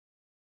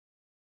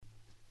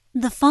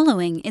The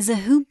following is a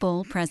Hoop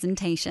Ball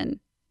presentation.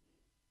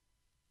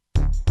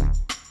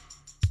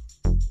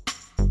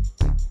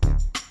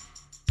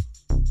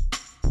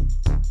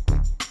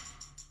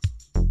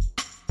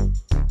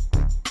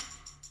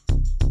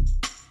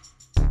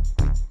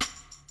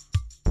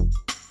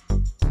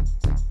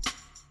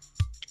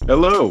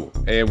 Hello,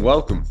 and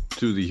welcome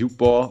to the Hoop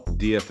Ball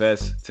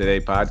DFS Today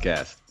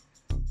podcast.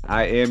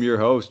 I am your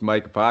host,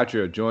 Mike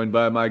Apotrio, joined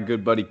by my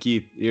good buddy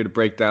Keith, here to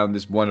break down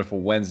this wonderful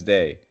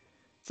Wednesday,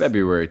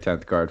 February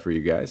 10th card for you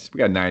guys. We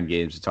got 9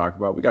 games to talk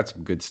about. We got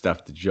some good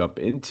stuff to jump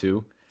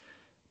into.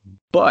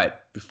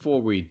 But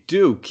before we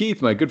do,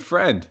 Keith, my good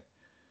friend,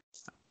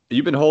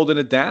 you've been holding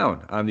it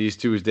down on these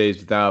Tuesdays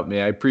without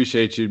me. I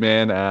appreciate you,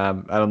 man.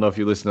 I don't know if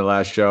you listened to the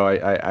last show.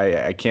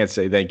 I can't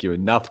say thank you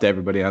enough to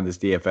everybody on this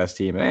DFS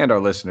team and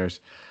our listeners.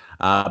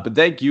 But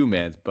thank you,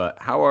 man. But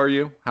how are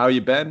you? How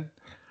you been?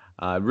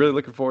 Really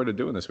looking forward to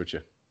doing this with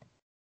you.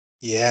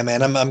 Yeah,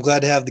 man, I'm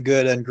glad to have the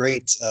good and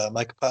great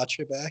Mike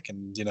Apotria back,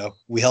 and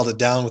we held it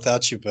down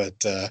without you,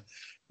 but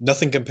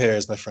nothing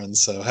compares, my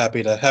friends. So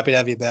happy to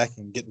have you back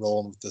and get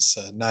rolling with this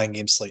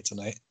 9-game slate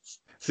tonight.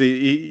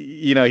 See,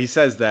 he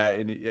says that,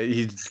 and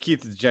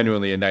Keith is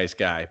genuinely a nice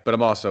guy, but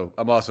I'm also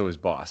his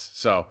boss.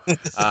 So,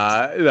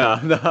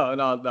 no,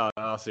 in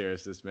all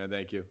seriousness, man,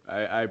 thank you.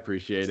 I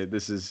appreciate it.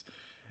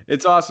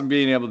 It's awesome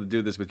being able to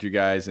do this with you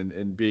guys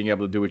and being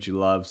able to do what you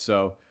love.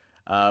 So,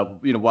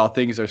 while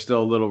things are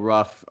still a little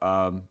rough,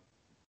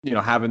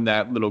 having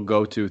that little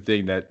go-to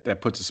thing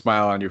that puts a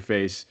smile on your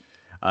face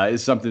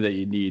is something that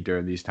you need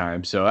during these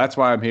times. So that's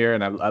why I'm here,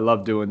 and I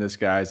love doing this,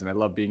 guys, and I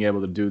love being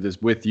able to do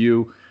this with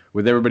you,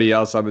 with everybody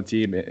else on the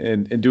team,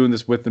 and doing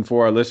this with and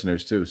for our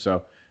listeners too.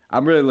 So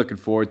I'm really looking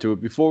forward to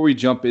it. Before we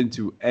jump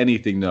into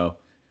anything, though,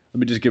 let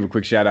me just give a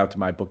quick shout out to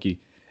MyBookie.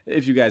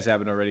 If you guys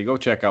haven't already, go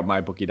check out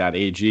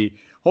mybookie.ag.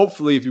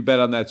 Hopefully, if you bet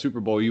on that Super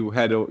Bowl, you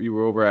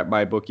were over at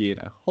MyBookie, and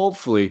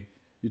hopefully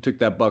you took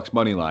that Bucks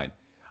money line.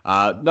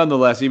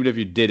 Nonetheless, even if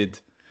you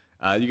didn't,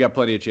 you got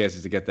plenty of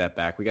chances to get that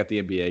back. We got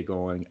the NBA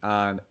going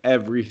on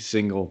every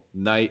single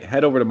night.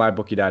 Head over to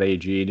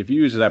mybookie.ag, and if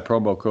you use that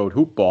promo code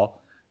HOOPBALL,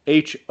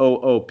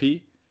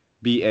 HOOPBALL,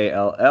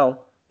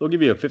 they'll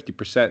give you a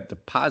 50%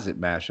 deposit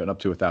match on up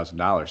to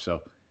 $1,000.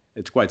 So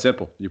it's quite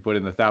simple. You put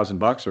in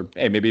 $1,000, or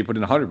hey, maybe you put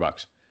in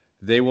 $100.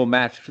 They will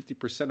match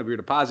 50% of your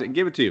deposit and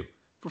give it to you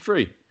for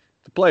free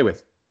to play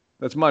with.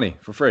 That's money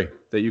for free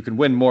that you can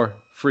win more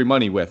free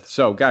money with.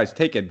 So, guys,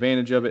 take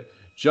advantage of it.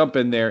 Jump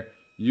in there.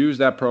 Use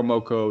that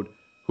promo code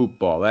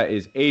HOOPBALL. That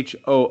is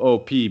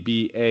HOOPBALL.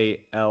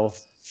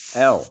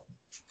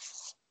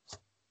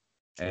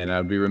 And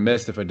I'd be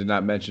remiss if I did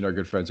not mention our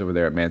good friends over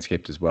there at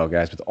Manscaped as well,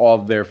 guys, with all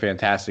of their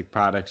fantastic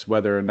products,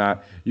 whether or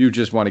not you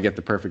just want to get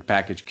the perfect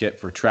package kit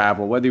for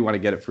travel, whether you want to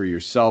get it for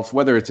yourself,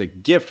 whether it's a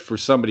gift for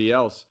somebody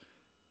else,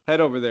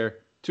 head over there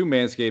to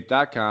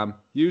manscaped.com.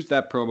 Use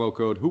that promo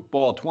code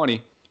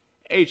HOOPBALL20,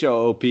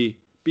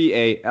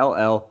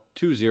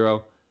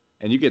 HOOPBALL20,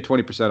 and you get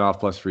 20% off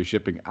plus free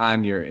shipping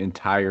on your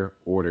entire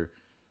order.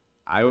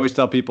 I always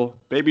tell people,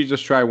 maybe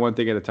just try one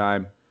thing at a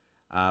time.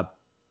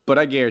 But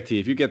I guarantee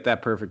if you get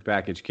that perfect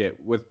package kit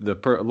with the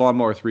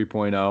Lawnmower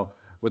 3.0,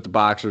 with the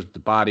boxers, the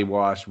body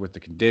wash, with the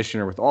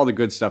conditioner, with all the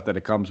good stuff that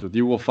it comes with,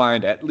 you will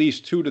find at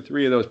least 2 to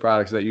 3 of those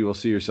products that you will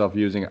see yourself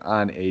using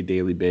on a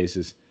daily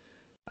basis.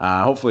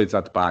 Hopefully it's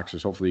not the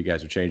boxers. Hopefully you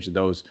guys are changing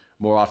those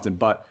more often.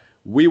 But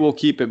we will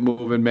keep it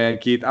moving, man.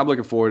 Keith, I'm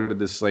looking forward to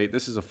this slate.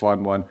 This is a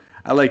fun one.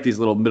 I like these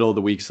little middle of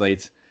the week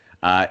slates.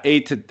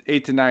 8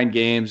 to 9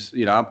 games.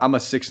 I'm a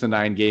 6 to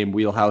 9 game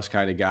wheelhouse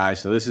kind of guy.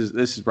 So this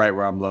is right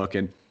where I'm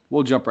looking.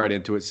 We'll jump right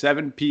into it.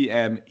 7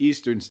 p.m.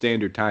 Eastern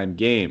Standard Time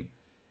game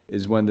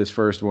is when this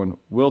first one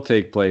will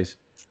take place.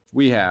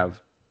 We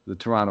have the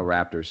Toronto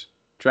Raptors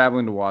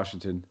traveling to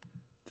Washington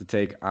to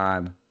take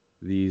on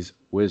these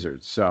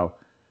Wizards. So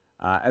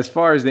as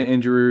far as the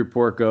injury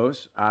report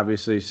goes,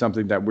 obviously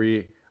something that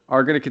we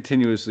are going to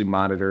continuously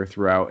monitor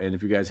throughout. And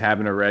if you guys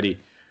haven't already,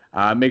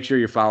 make sure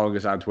you're following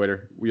us on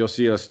Twitter. You'll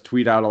see us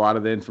tweet out a lot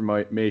of the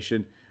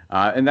information.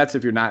 And that's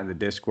if you're not in the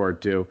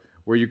Discord too,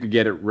 where you can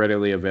get it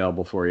readily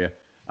available for you.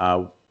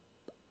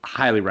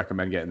 Highly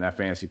recommend getting that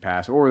fantasy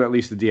pass, or at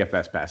least the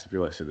DFS pass if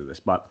you're listening to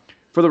this. But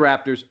for the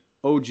Raptors,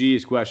 OG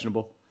is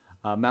questionable.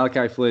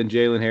 Malachi Flynn,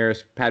 Jalen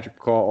Harris, Patrick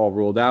McCaw all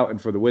ruled out.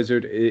 And for the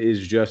Wizard, it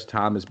is just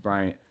Thomas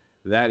Bryant.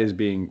 That is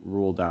being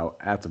ruled out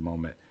at the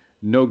moment.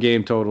 No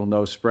game total,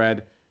 no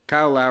spread.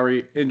 Kyle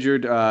Lowry,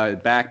 injured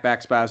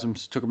back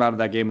spasms. Took him out of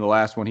that game in the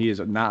last one. He is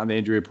not on the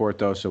injury report,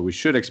 though, so we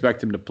should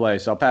expect him to play.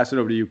 So I'll pass it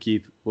over to you,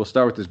 Keith. We'll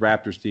start with this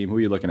Raptors team. Who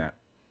are you looking at?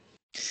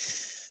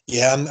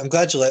 Yeah, I'm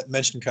glad you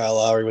mentioned Kyle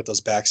Lowry with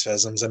those back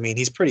spasms. I mean,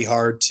 he's pretty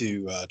hard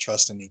to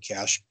trust any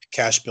cash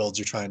builds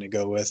you're trying to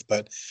go with,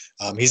 but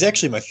he's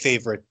actually my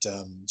favorite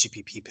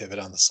GPP pivot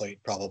on the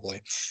slate,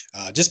 probably.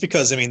 Just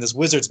because, I mean, this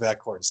Wizards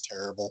backcourt is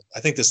terrible.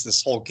 I think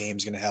this whole game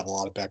is going to have a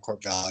lot of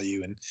backcourt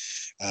value, and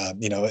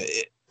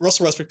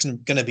Russell Westbrook's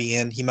going to be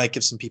in. He might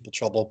give some people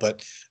trouble,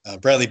 but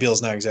Bradley Beal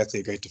is not exactly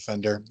a great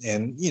defender.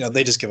 And,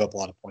 they just give up a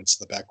lot of points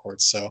to the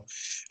backcourt. So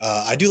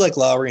I do like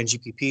Lowry and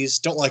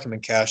GPPs. Don't like him in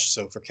cash.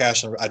 So for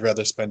cash, I'd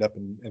rather spend up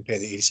and pay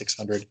the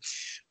 8,600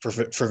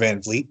 for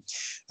Van Vliet.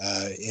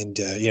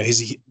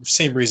 He's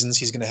same reasons.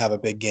 He's going to have a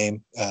big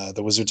game.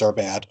 The Wizards are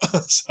bad.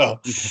 So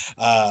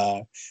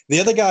the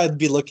other guy I'd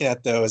be looking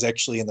at, though, is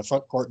actually in the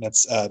front court, and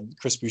that's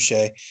Chris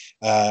Boucher.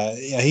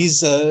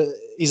 He's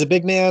a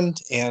big man,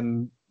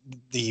 and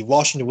the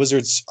Washington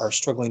Wizards are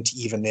struggling to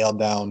even nail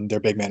down their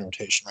big man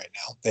rotation right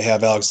now. They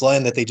have Alex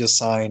Len that they just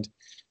signed.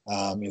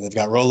 They've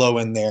got Rolo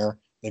in there.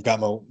 They've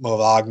got Mo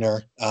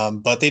Wagner,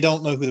 but they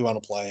don't know who they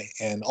want to play,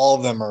 and all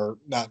of them are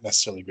not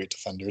necessarily great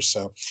defenders.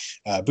 So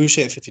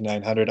Boucher at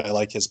 5,900, I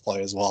like his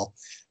play as well,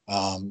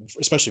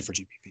 especially for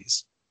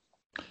GPPs.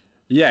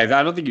 Yeah,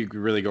 I don't think you could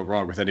really go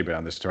wrong with anybody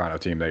on this Toronto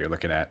team that you're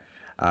looking at.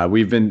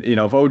 We've been,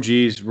 if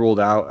OG's ruled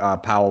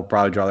out, Powell will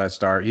probably draw that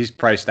start. He's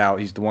priced out.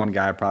 He's the one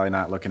guy probably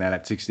not looking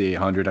at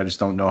 6,800. I just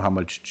don't know how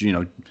much,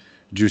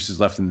 juice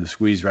is left in the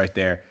squeeze right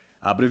there.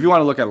 But if you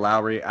want to look at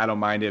Lowry, I don't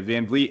mind it.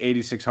 Van Vliet,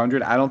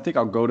 8,600. I don't think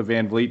I'll go to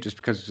Van Vliet just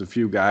because there's a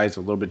few guys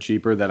a little bit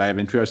cheaper that I have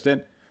interest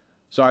in.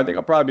 So I think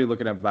I'll probably be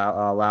looking at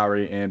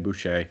Lowry and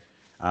Boucher.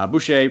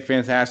 Boucher,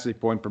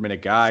 fantastic point per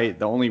minute guy.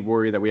 The only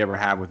worry that we ever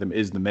have with him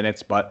is the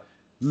minutes, but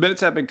the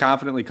minutes have been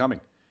confidently coming.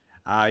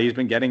 He's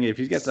been getting, if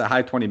he gets a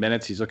high 20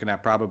 minutes, he's looking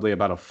at probably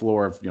about a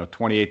floor of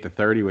 28 to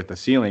 30 with the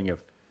ceiling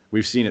of,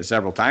 we've seen it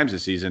several times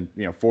this season,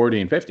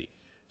 40 and 50.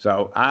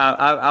 So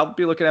I'll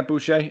be looking at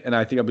Boucher, and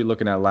I think I'll be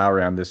looking at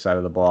Lowry on this side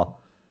of the ball.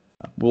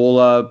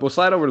 We'll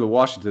slide over to the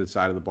Washington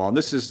side of the ball, and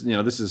this is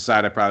a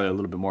side I probably have a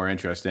little bit more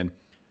interest in.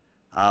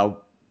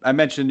 I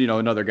mentioned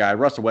another guy,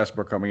 Russell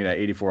Westbrook, coming in at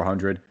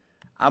 8,400.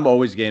 I'm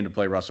always game to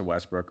play Russell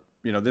Westbrook.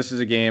 This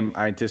is a game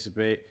I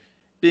anticipate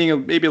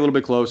being maybe a little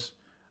bit close.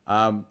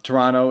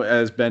 Toronto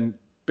has been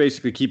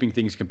basically keeping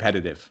things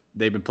competitive.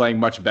 They've been playing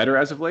much better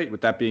as of late.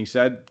 With that being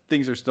said,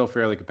 things are still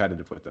fairly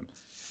competitive with them.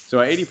 So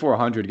at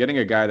 8,400, getting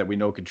a guy that we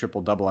know can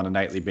triple-double on a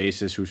nightly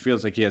basis, who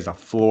feels like he has a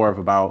floor of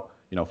about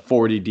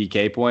 40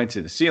 DK points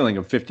and a ceiling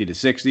of 50 to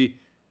 60,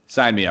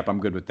 sign me up.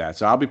 I'm good with that.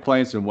 So I'll be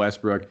playing some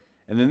Westbrook.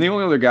 And then the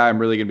only other guy I'm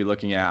really going to be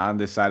looking at on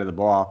this side of the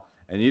ball,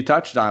 and you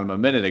touched on him a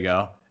minute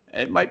ago,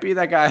 it might be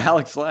that guy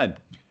Alex Len.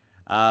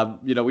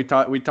 We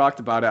talked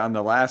about it on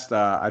the last,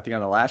 I think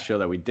on the last show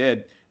that we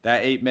did,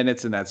 that 8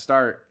 minutes in that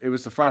start, it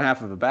was the front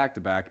half of a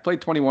back-to-back.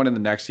 Played 21 in the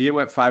next. He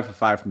went 5 for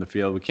 5 from the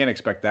field. We can't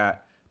expect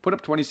that. Put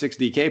up 26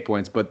 DK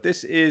points, but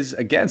this is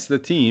against the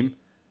team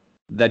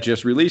that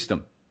just released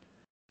him.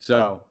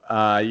 So,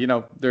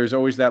 there's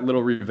always that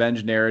little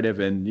revenge narrative,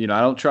 and,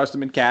 I don't trust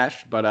him in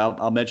cash, but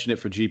I'll mention it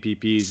for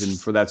GPPs, and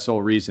for that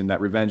sole reason,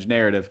 that revenge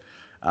narrative,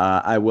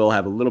 I will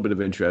have a little bit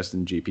of interest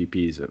in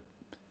GPPs.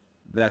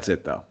 That's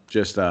it, though.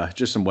 Just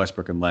some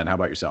Westbrook and Len. How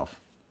about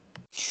yourself?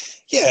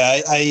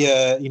 Yeah,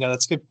 I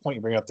that's a good point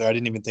you bring up there. I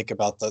didn't even think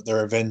about the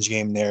revenge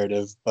game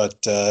narrative,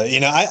 but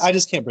I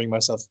just can't bring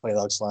myself to play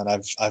Alex Len.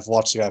 I've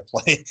watched the guy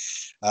play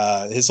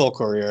his whole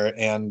career,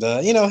 and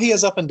he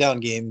has up and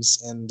down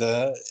games, and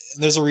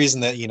there's a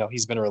reason that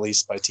he's been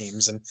released by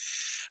teams, and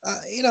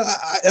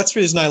that's the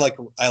reason I like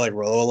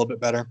Rolo a little bit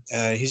better.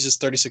 He's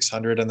just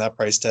 3,600 on that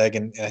price tag,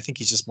 and I think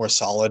he's just more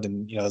solid.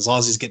 And as long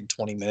as he's getting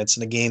 20 minutes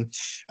in a game,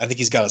 I think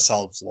he's got a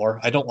solid floor.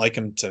 I don't like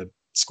him to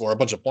score a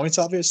bunch of points.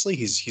 Obviously,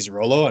 he's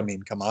Rolo. I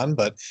mean, come on.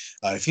 But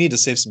if you need to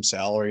save some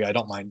salary, I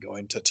don't mind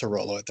going to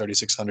Rolo at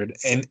 3,600.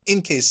 And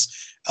in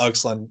case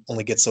Alex Len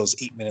only gets those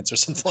 8 minutes or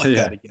something like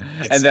that again,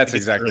 and that's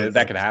exactly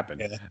that could happen.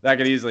 Yeah. That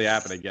could easily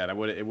happen again.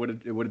 It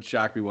wouldn't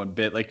shock me one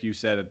bit. Like you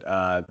said,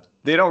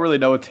 they don't really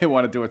know what they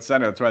want to do at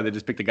center. That's why they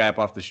just picked the guy up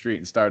off the street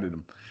and started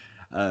him.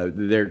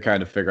 They're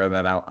kind of figuring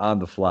that out on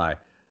the fly.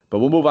 But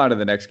we'll move on to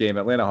the next game.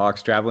 Atlanta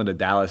Hawks traveling to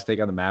Dallas, take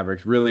on the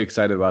Mavericks. Really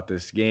excited about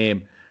this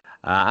game.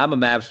 I'm a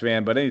Mavs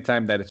fan, but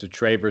anytime that it's a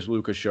Trey versus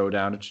Luka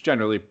showdown, it's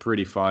generally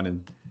pretty fun,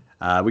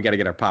 and we got to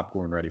get our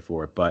popcorn ready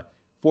for it. But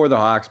for the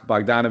Hawks,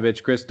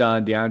 Bogdanovich, Chris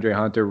Dunn, DeAndre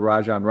Hunter,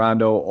 Rajon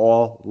Rondo,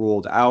 all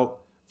ruled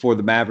out. For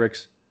the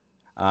Mavericks,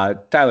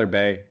 Tyler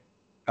Bay,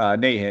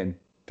 Nate Hinton,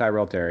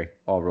 Tyrell Terry,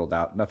 all ruled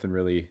out. Nothing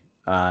really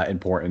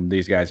important.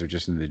 These guys are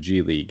just in the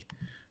G League.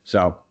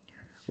 So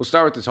we'll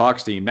start with this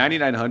Hawks team.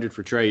 9,900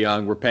 for Trae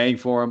Young. We're paying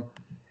for him.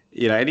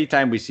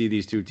 Anytime we see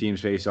these two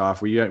teams face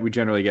off, we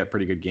generally get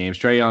pretty good games.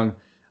 Trae Young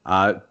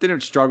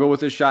didn't struggle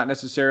with his shot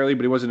necessarily,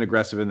 but he wasn't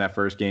aggressive in that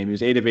first game. He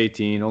was 8 of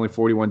 18, only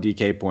 41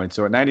 DK points.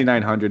 So at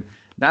 9,900,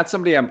 not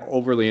somebody I'm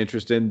overly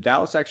interested in.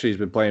 Dallas actually has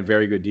been playing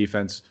very good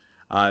defense.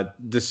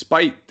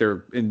 Despite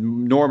their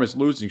enormous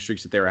losing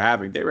streaks that they were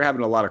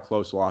having a lot of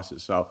close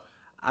losses. So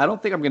I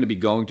don't think I'm going to be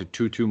going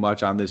to too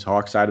much on this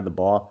Hawks side of the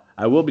ball.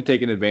 I will be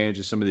taking advantage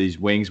of some of these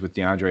wings with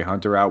DeAndre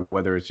Hunter out,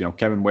 whether it's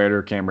Kevin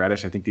Huerter, Cam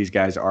Reddish. I think these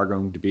guys are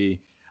going to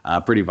be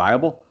pretty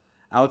viable.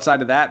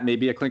 Outside of that,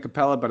 maybe a Clint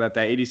Capella, but at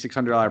that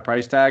 $8,600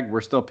 price tag,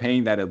 we're still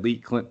paying that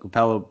elite Clint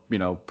Capella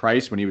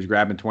price when he was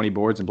grabbing 20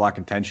 boards and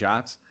blocking 10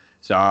 shots.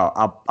 So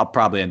I'll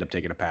probably end up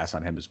taking a pass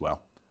on him as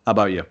well. How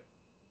about you?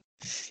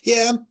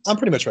 Yeah, I'm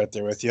pretty much right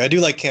there with you. I do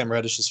like Cam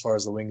Reddish as far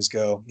as the wings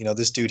go.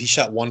 This dude, he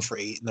shot 1 for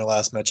 8 in their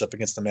last matchup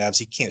against the Mavs.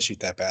 He can't shoot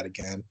that bad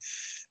again.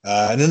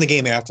 And then the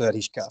game after that,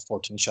 he got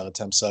 14 shot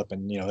attempts up,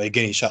 and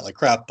again he shot like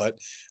crap. But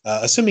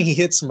assuming he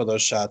hits some of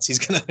those shots,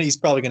 he's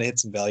probably gonna hit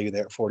some value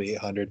there at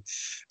 4,800.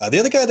 The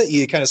other guy that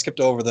you kind of skipped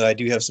over that I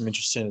do have some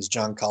interest in is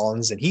John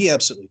Collins, and he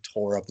absolutely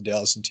tore up the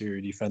Dallas interior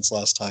defense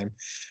last time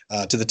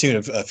to the tune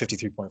of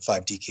 53.5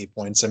 DK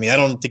points. I mean, I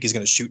don't think he's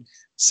going to shoot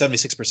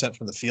 76%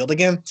 from the field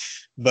again,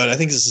 but I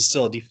think this is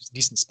still a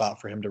decent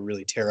spot for him to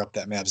really tear up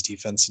that Mavs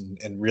defense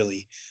and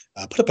really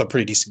put up a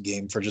pretty decent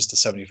game for just a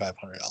 $7,500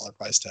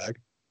 price tag.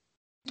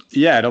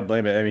 Yeah, I don't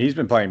blame it. I mean, he's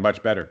been playing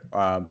much better,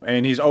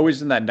 and he's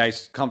always in that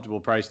nice,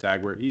 comfortable price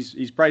tag where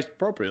he's priced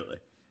appropriately.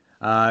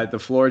 The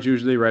floor is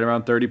usually right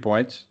around 30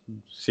 points.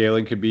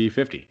 Ceiling could be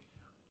 50.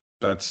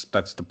 That's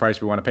the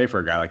price we want to pay for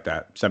a guy like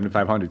that.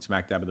 7,500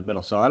 smack dab in the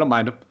middle. So I don't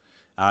mind him.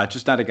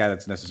 Just not a guy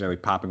that's necessarily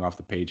popping off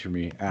the page for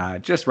me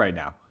just right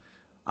now.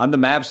 On the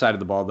Mavs side of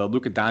the ball, though,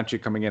 Luka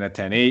Doncic coming in at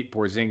 10.8,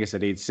 Porzingis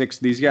at 8.6.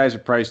 These guys are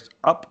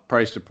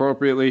priced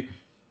appropriately.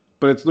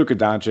 But it's Luka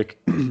Doncic.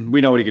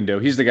 We know what he can do.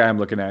 He's the guy I'm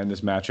looking at in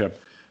this matchup.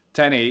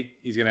 10-8.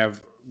 He's going to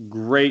have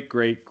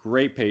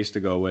great pace to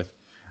go with.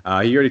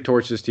 He already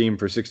torched his team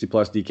for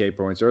 60-plus DK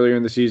points earlier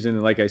in the season.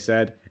 And like I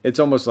said, it's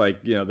almost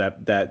like,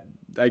 that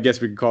I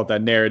guess we could call it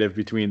that narrative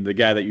between the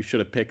guy that you should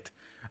have picked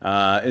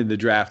in the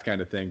draft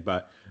kind of thing.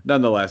 But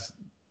nonetheless,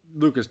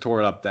 Luka's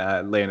tore up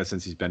Atlanta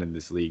since he's been in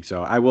this league.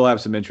 So I will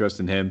have some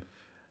interest in him.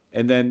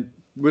 And then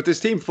with this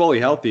team fully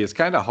healthy, it's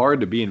kind of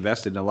hard to be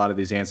invested in a lot of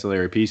these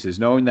ancillary pieces,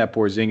 knowing that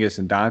Porzingis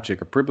and Doncic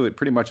are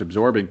pretty much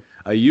absorbing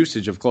a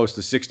usage of close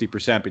to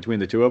 60% between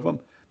the two of them.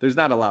 There's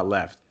not a lot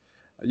left.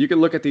 You can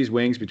look at these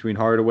wings between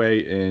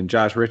Hardaway and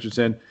Josh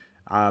Richardson.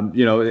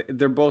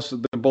 They're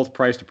both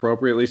priced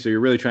appropriately, so you're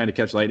really trying to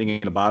catch lightning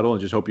in a bottle and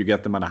just hope you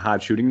get them on a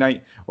hot shooting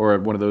night or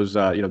one of those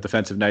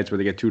defensive nights where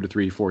they get 2 to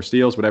 3, 4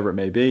 steals, whatever it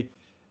may be.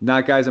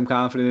 Not guys I'm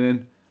confident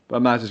in, but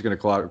I'm not just going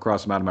to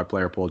cross them out of my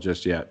player pool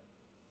just yet.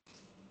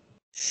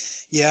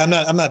 Yeah,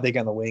 I'm not big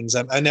on the wings.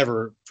 I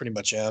never pretty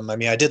much am. I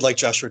mean, I did like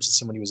Josh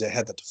Richardson when he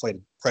had that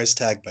deflated price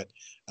tag, but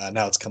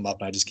now it's come up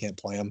and I just can't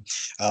play him.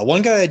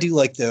 One guy I do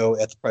like though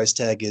at the price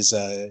tag is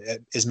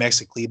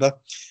Maxi Kleber,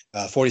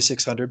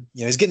 4,600.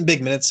 He's getting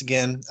big minutes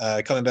again,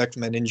 coming back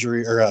from an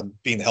injury or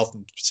being the health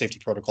and safety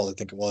protocol, I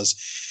think it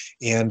was.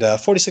 And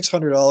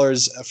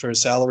 $4,600 for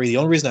his salary. The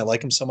only reason I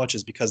like him so much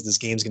is because this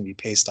game's going to be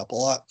paced up a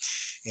lot,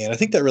 and I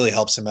think that really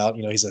helps him out.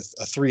 He's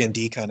a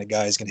 3-and-D kind of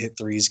guy. He's going to hit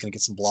threes, going to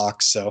get some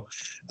blocks. So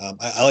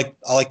I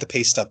like the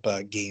paced up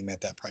game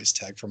at that price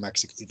tag for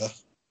Maxi Kleber.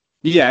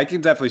 Yeah, I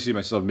can definitely see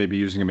myself maybe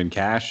using him in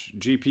cash.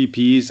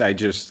 GPPs,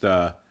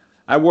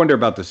 I wonder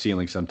about the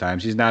ceiling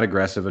sometimes. He's not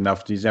aggressive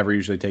enough. He's never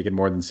usually taken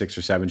more than 6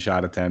 or 7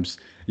 shot attempts.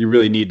 You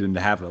really need him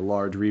to have a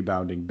large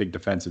rebounding, big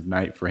defensive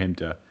night for him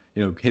to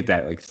hit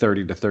that like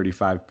 30 to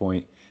 35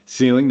 point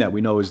ceiling that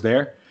we know is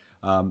there.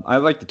 I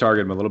like to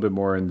target him a little bit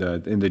more in the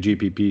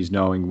GPPs,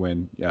 knowing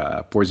when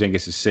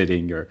Porzingis is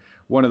sitting or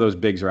one of those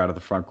bigs are out of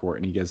the front court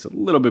and he gets a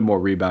little bit more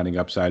rebounding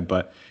upside.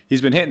 But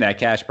he's been hitting that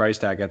cash price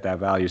tag at that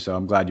value, so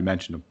I'm glad you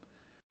mentioned him.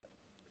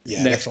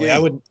 Yeah, definitely. I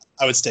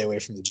would stay away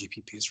from the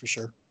GPPs for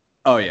sure.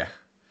 Oh yeah.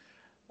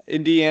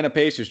 Indiana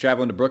Pacers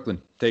traveling to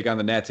Brooklyn, take on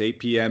the Nets, 8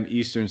 p.m.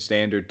 Eastern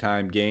Standard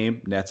Time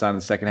game. Nets on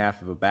the second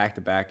half of a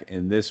back-to-back,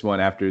 and this one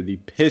after the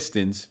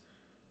Pistons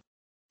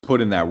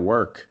put in that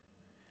work.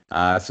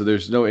 So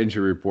there's no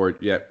injury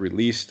report yet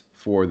released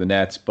for the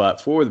Nets,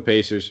 but for the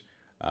Pacers,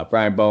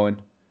 Brian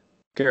Bowen,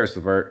 Karis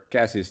LeVert,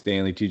 Cassius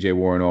Stanley, T.J.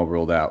 Warren all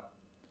ruled out.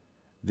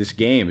 This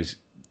game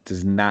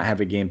does not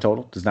have a game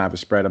total, does not have a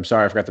spread. I'm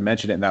sorry, I forgot to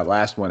mention it in that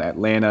last one.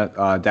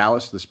 Atlanta,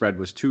 Dallas, the spread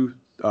was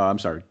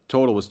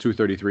total was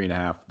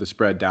 233.5. The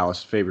spread,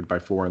 Dallas favored by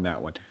 4 in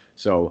that one.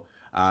 So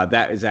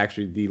that is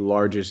actually the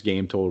largest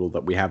game total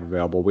that we have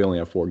available. We only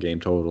have 4 game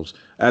totals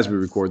as we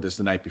record this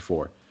the night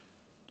before.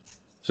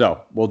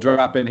 So we'll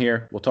drop in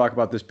here. We'll talk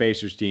about this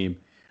Pacers team.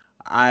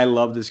 I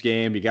love this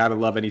game. You got to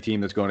love any team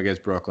that's going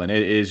against Brooklyn.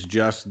 It is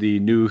just the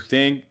new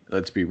thing.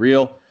 Let's be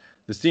real.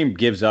 This team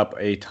gives up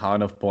a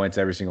ton of points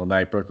every single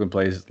night. Brooklyn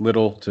plays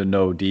little to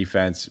no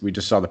defense. We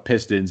just saw the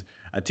Pistons,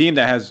 a team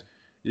that has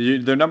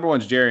their number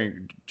one's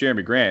Jeremy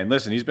Grant. And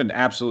listen, he's been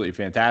absolutely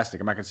fantastic.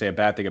 I'm not going to say a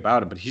bad thing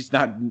about him, but he's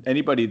not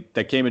anybody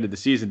that came into the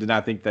season did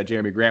not think that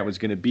Jeremy Grant was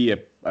going to be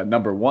a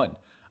number one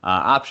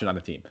option on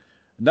the team.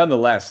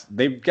 Nonetheless,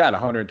 they've got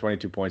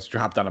 122 points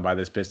dropped on them by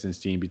this Pistons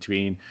team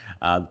between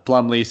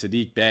Plumlee,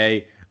 Sadiq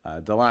Bey,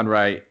 DeLon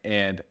Wright,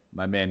 and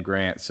my man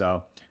Grant.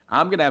 So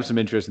I'm going to have some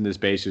interest in this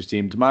Pacers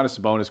team. Domantas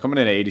Sabonis coming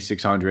in at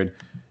 8,600.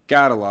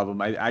 Gotta love him.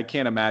 I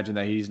can't imagine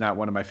that he's not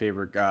one of my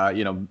favorite,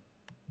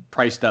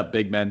 priced up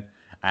big men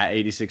at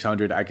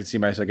 8,600. I could see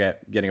myself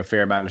getting a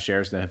fair amount of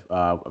shares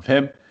of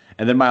him.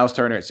 And then Miles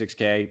Turner at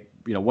 6K.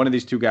 One of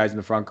these two guys in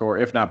the front court,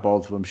 if not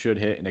both of them, should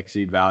hit and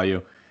exceed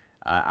value.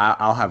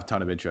 I'll have a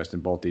ton of interest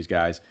in both these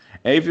guys.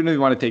 And even if you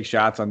want to take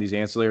shots on these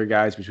ancillary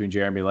guys between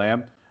Jeremy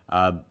Lamb,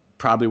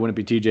 probably wouldn't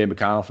be TJ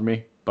McConnell for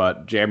me,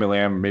 but Jeremy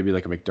Lamb or maybe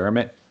like a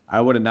McDermott.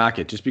 I wouldn't knock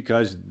it just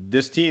because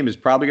this team is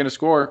probably going to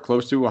score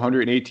close to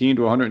 118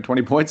 to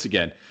 120 points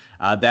again.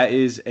 That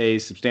is a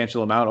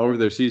substantial amount over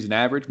their season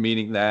average,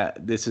 meaning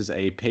that this is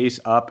a pace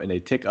up and a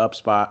tick up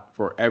spot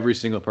for every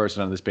single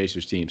person on this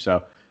Pacers team.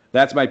 So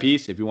that's my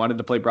piece. If you wanted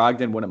to play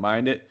Brogdon, wouldn't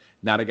mind it.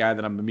 Not a guy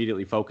that I'm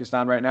immediately focused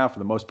on right now. For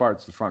the most part,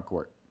 it's the front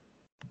court.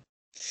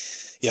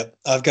 Yep,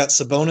 I've got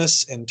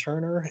Sabonis and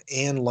Turner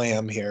and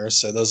Lamb here,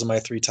 so those are my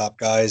three top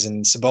guys.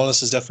 And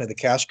Sabonis is definitely the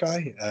cash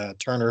guy.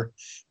 Turner,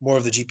 more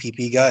of the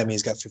GPP guy. I mean,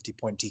 he's got 50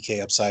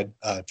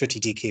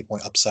 DK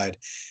point upside,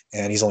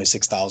 and he's only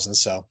 6,000.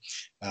 So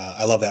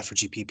I love that for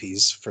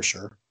GPPs for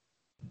sure.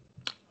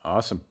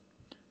 Awesome.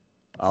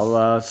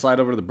 I'll slide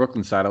over to the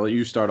Brooklyn side. I'll let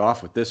you start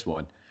off with this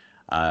one.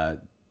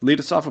 Lead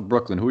us off with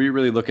Brooklyn. Who are you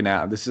really looking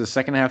at? This is the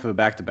second half of a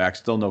back-to-back.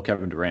 Still no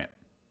Kevin Durant.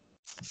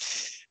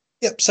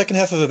 Yep, second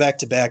half of a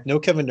back-to-back. No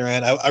Kevin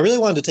Durant. I really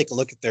wanted to take a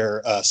look at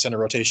their center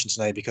rotation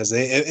tonight because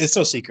it's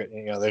no secret.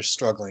 They're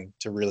struggling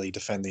to really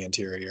defend the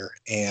interior,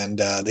 and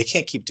they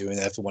can't keep doing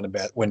that if they want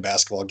to win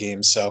basketball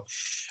games. So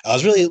I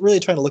was really,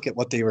 really trying to look at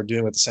what they were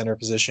doing with the center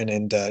position,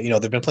 and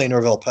they've been playing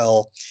Norvel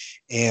Pelle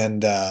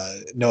and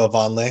Noah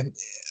Vonleh.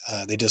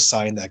 They just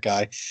signed that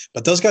guy,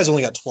 but those guys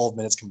only got 12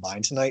 minutes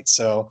combined tonight.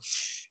 So,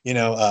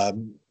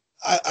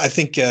 I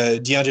think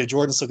DeAndre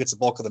Jordan still gets the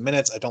bulk of the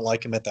minutes. I don't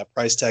like him at that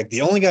price tag.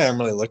 The only guy I'm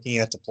really looking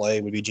at to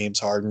play would be James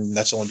Harden.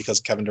 That's only because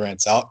Kevin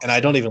Durant's out, and I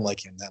don't even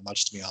like him that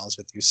much, to be honest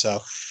with you. So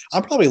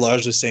I'm probably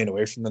largely staying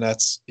away from the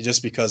Nets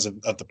just because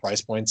of the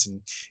price points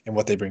and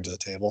what they bring to the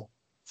table.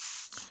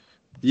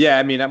 Yeah,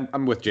 I mean,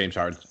 I'm with James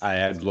Harden. I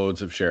had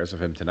loads of shares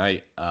of him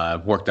tonight.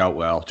 Worked out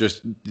well.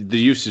 Just the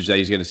usage that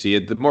he's going to see.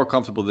 The more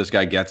comfortable this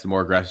guy gets, the more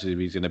aggressive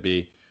he's going to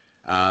be.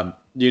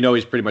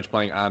 He's pretty much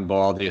playing on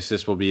ball. The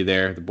assists will be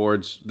there. The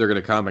boards, they're going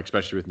to come,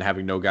 especially with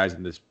having no guys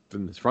in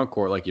this front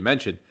court, like you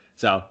mentioned.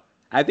 So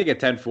I think at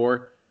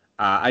 10-4,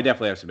 I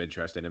definitely have some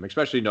interest in him,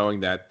 especially knowing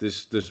that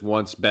this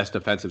once best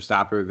defensive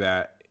stopper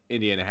that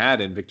Indiana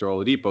had in Victor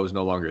Oladipo is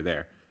no longer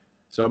there.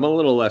 So I'm a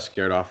little less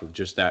scared off of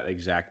just that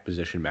exact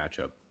position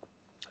matchup.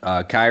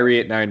 Kyrie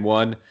at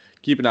 9-1.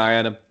 Keep an eye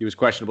on him. He was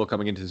questionable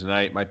coming into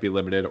tonight, might be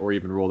limited or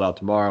even ruled out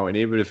tomorrow. And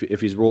even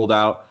if he's ruled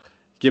out,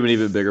 give an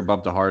even bigger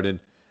bump to Harden.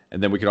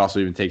 And then we could also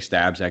even take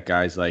stabs at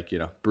guys like,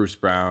 Bruce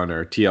Brown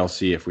or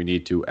TLC if we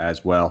need to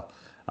as well.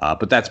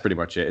 But that's pretty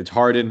much it. It's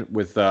Harden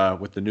with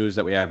the news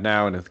that we have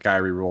now. And if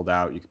Kyrie ruled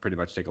out, you can pretty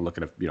much take a look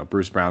at,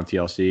 Bruce Brown,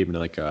 TLC, even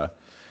like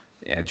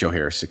Joe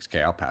Harris,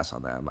 6K. I'll pass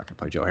on that. I'm not going to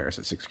play Joe Harris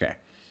at 6K.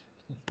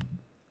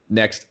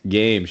 Next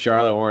game,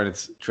 Charlotte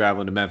Hornets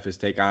traveling to Memphis,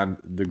 take on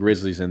the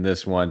Grizzlies in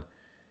this one.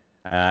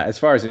 As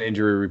far as an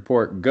injury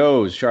report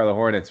goes, Charlotte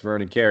Hornets,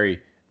 Vernon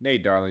Carey,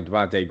 Nate Darling,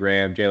 Devontae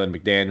Graham, Jalen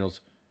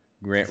McDaniels,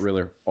 Grant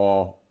Riller,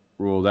 all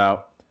ruled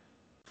out.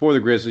 For the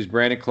Grizzlies,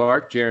 Brandon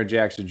Clark, Jaren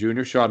Jackson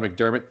Jr., Sean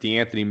McDermott,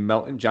 DeAnthony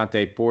Melton,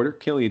 Jonte Porter,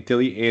 Killian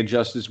Tilly, and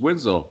Justice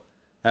Winslow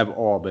have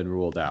all been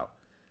ruled out.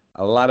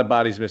 A lot of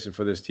bodies missing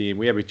for this team.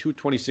 We have a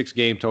 226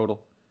 game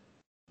total.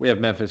 We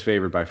have Memphis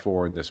favored by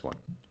 4 in this one.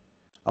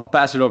 I'll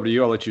pass it over to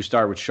you. I'll let you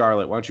start with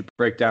Charlotte. Why don't you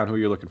break down who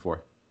you're looking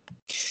for?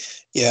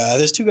 Yeah,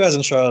 there's two guys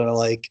in Charlotte I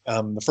like.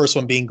 The first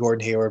one being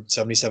Gordon Hayward,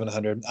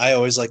 7,700. I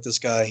always like this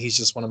guy. He's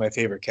just one of my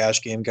favorite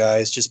cash game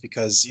guys, just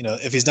because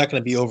if he's not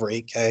going to be over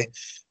 8K,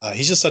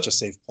 he's just such a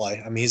safe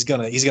play. I mean, he's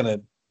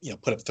gonna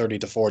put up 30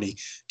 to 40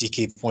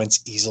 DK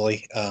points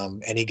easily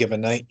any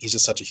given night. He's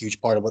just such a huge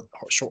part of what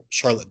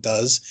Charlotte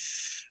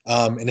does.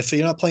 And if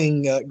you're not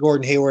playing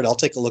Gordon Hayward, I'll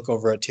take a look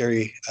over at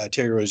Terry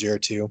Rozier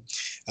too.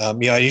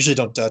 I usually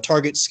don't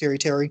target Scary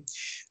Terry.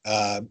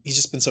 He's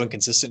just been so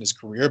inconsistent in his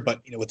career,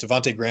 but with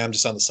Devontae Graham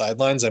just on the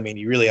sidelines, I mean,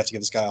 you really have to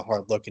give this guy a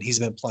hard look, and he's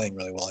been playing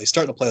really well. He's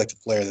starting to play like the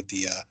player that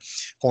the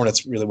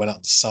Hornets really went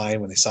out to sign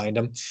when they signed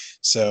him.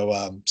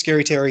 So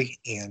Scary Terry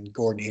and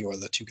Gordon Hayward are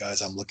the two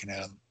guys I'm looking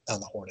at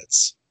on the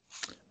Hornets.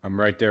 I'm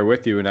right there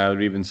with you, and I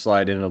would even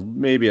slide in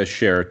maybe a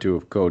share or two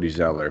of Cody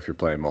Zeller if you're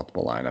playing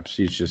multiple lineups.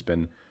 He's just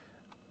been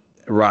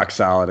rock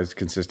solid, as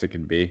consistent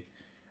can be.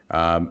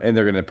 And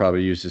they're going to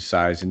probably use his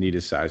size and need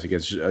his size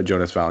against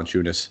Jonas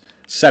Valanciunas,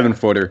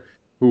 7-footer,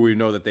 who we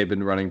know that they've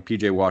been running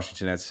PJ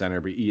Washington at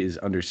center, but he is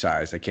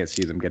undersized. I can't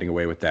see them getting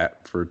away with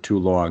that for too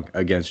long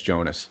against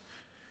Jonas.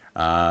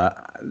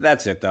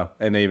 That's it, though.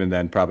 And even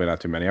then, probably not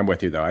too many. I'm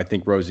with you, though. I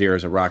think Rozier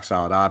is a rock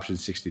solid option,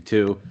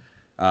 62.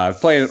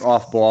 Playing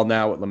off ball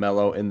now with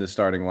LaMelo in the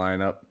starting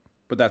lineup,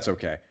 but that's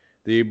okay.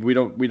 We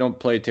don't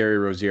play Terry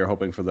Rozier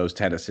hoping for those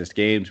 10 assist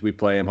games. We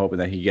play him hoping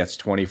that he gets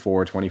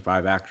 24,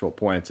 25 actual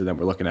points, and then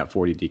we're looking at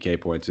 40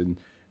 DK points.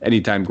 And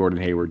anytime Gordon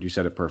Hayward, you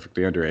said it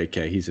perfectly, under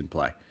 8K, he's in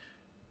play.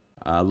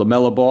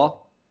 LaMelo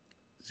Ball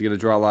is going to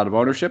draw a lot of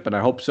ownership, and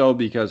I hope so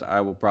because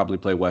I will probably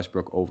play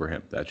Westbrook over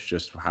him. That's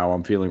just how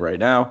I'm feeling right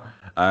now.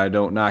 I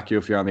don't knock you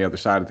if you're on the other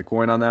side of the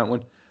coin on that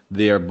one.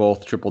 They are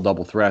both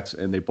triple-double threats,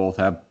 and they both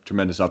have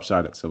tremendous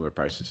upside at similar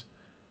prices.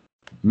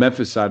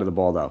 Memphis side of the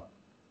ball, though.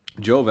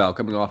 Jovel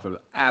coming off of an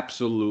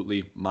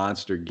absolutely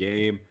monster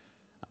game.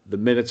 The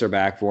minutes are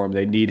back for him.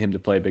 They need him to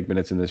play big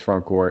minutes in this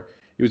front court.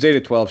 He was 8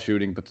 of 12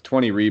 shooting, but the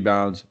 20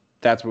 rebounds,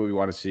 That's what we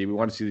want to see. We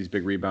want to see these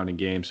big rebounding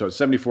games. So at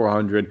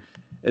 7,400,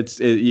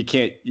 you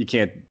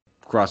can't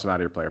cross him out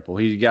of your player pool.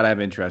 You got to have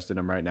interest in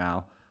him right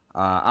now.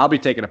 I'll be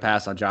taking a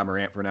pass on Ja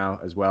Morant for now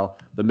as well.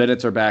 The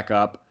minutes are back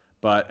up,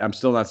 but I'm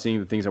still not seeing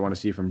the things I want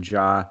to see from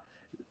Ja.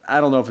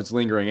 I don't know if it's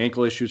lingering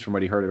ankle issues from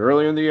what he hurt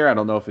earlier in the year. I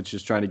don't know if it's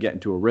just trying to get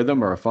into a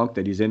rhythm or a funk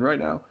that he's in right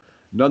now.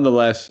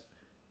 Nonetheless,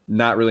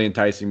 not really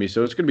enticing me.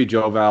 So it's going to be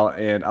Joval,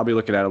 and I'll be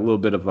looking at a little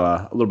bit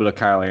of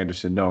Kyle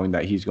Anderson, knowing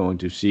that he's going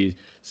to see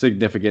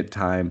significant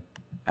time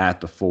at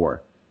the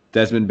 4.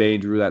 Desmond Bane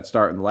drew that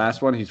start in the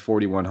last one. He's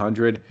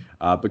 4,100.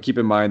 But keep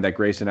in mind that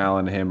Grayson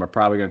Allen and him are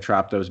probably going to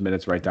trap those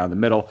minutes right down the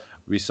middle.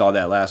 We saw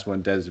that last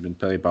one. Desmond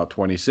played about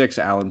 26.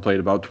 Allen played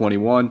about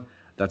 21.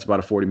 That's about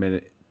a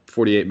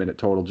 48-minute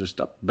total, just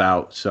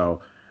about.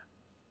 So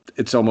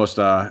it's almost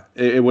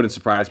it wouldn't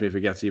surprise me if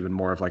it gets even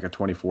more of like a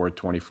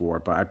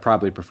 24-24, but I'd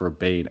probably prefer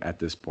Bane at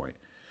this point.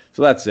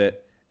 So that's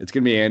it. It's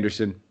going to be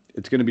Anderson.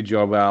 It's going to be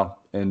Joval,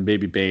 and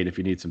maybe Bane if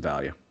you need some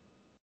value.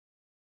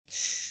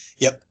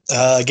 Yep.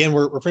 Again,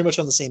 we're pretty much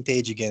on the same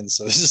page again,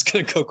 so this is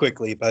going to go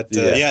quickly. But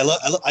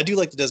I do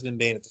like the Desmond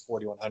Bane at the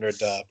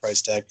 4,100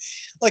 price tag.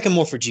 I like him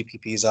more for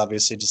GPPs,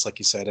 obviously, just like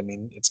you said. I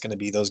mean, it's going to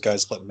be those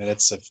guys splitting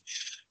minutes. If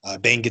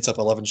Bane gets up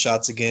 11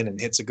 shots again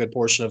and hits a good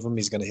portion of them,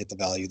 he's going to hit the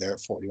value there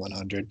at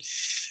 4,100.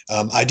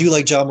 I do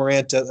like Ja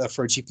Morant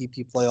for a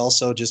GPP play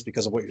also, just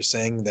because of what you're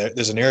saying.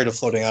 There's a narrative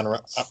floating out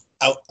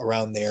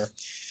around there.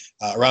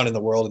 Around in the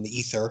world, in the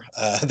ether,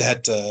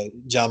 that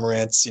Ja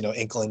Morant's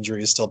ankle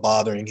injury is still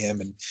bothering him,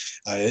 and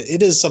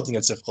it is something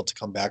that's difficult to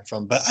come back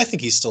from. But I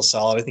think he's still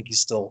solid. I think he's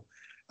still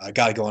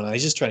got it going on.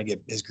 He's just trying to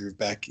get his groove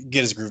back,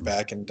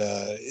 and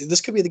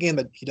this could be the game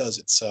that he does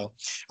it. So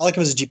I like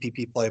him as a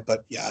GPP play,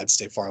 but yeah, I'd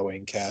stay far away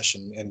in cash.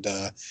 And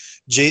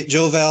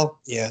Joval,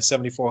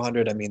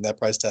 7,400. I mean, that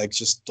price tag's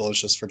just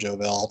delicious for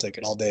Joval. I'll take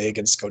it all day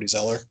against Cody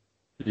Zeller.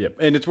 Yep,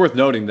 and it's worth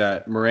noting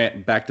that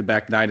Morant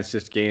back-to-back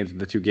 9-assist games in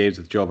the 2 games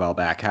with Joval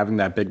back. Having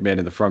that big man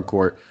in the front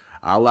court,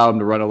 allow him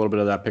to run a little bit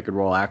of that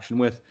pick-and-roll action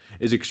with,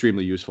 is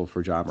extremely useful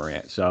for Ja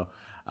Morant. So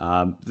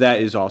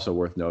that is also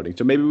worth noting.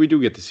 So maybe we do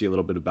get to see a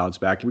little bit of bounce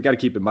back. We got to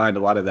keep in mind a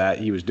lot of that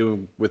he was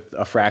doing with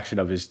a fraction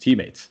of his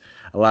teammates,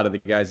 a lot of the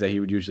guys that he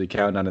would usually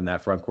count on in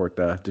that front court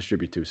to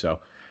distribute to. So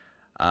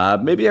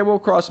maybe I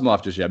won't cross him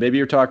off just yet. Maybe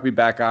you're talking me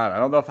back on. I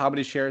don't know how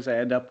many shares I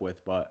end up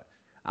with, but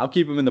I'll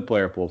keep him in the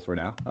player pool for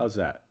now. How's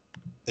that?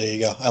 There you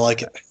go. I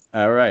like it.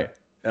 All right.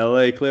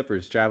 LA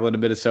Clippers traveling to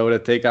Minnesota,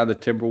 take on the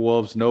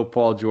Timberwolves. No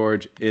Paul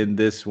George in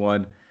this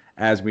one,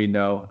 as we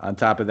know. On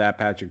top of that,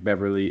 Patrick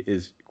Beverley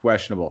is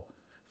questionable.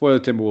 For the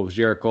Timberwolves,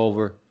 Jarrett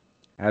Culver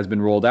has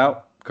been rolled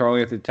out.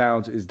 Karl-Anthony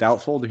Towns is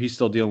doubtful. He's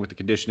still dealing with the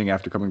conditioning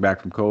after coming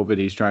back from COVID.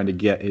 He's trying to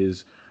get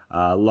his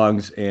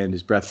lungs and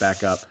his breath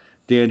back up.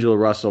 D'Angelo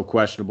Russell,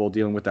 questionable,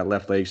 dealing with that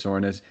left leg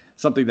soreness.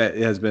 Something that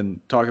has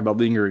been talking about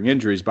lingering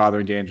injuries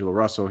bothering D'Angelo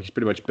Russell. He's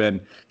pretty much been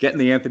getting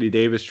the Anthony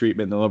Davis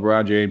treatment, the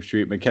LeBron James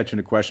treatment, catching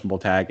a questionable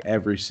tag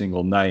every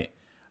single night.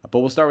 But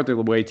we'll start with the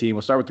away team.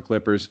 We'll start with the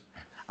Clippers.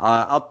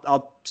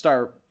 I'll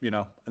start, and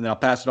then I'll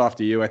pass it off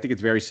to you. I think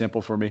it's very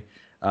simple for me.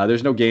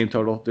 There's no game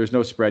total. There's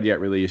no spread yet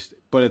released,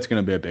 but it's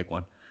going to be a big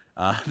one.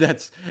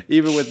 That's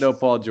even with no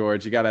Paul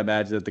George. You got to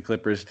imagine that the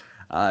Clippers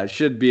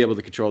should be able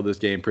to control this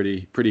game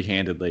pretty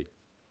handedly.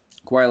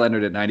 Kawhi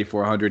Leonard at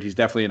 9,400. He's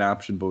definitely an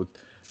option, but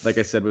like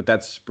I said, with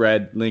that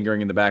spread lingering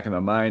in the back of my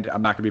mind,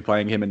 I'm not going to be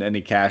playing him in any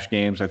cash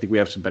games. I think we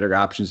have some better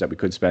options that we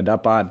could spend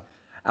up on.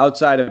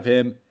 Outside of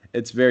him,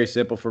 it's very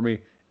simple for me.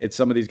 It's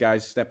some of these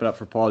guys stepping up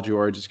for Paul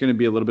George. It's going to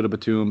be a little bit of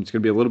Batum. It's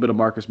going to be a little bit of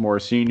Marcus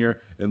Morris Sr.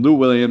 and Lou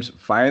Williams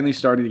finally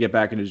starting to get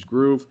back in his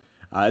groove.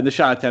 And the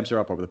shot attempts are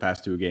up over the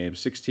past 2 games.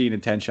 16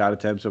 and 10 shot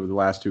attempts over the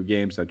last 2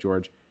 games that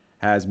George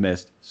has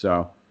missed.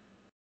 So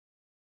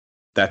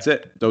that's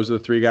it. Those are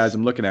the 3 guys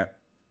I'm looking at.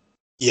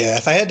 Yeah,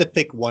 if I had to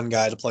pick one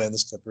guy to play on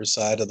this Clippers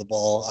side of the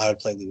ball, I would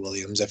play Lou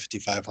Williams at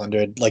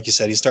 5,500. Like you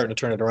said, he's starting to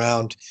turn it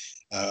around.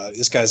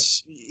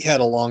 He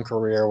had a long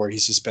career where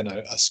he's just been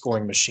a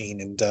scoring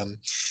machine, and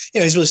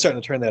he's really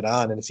starting to turn that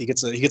on. And if he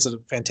gets a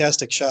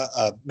fantastic shot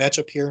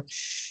matchup here,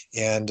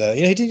 and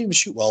he didn't even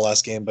shoot well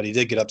last game, but he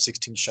did get up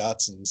 16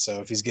 shots. And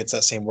so if he gets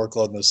that same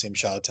workload and those same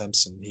shot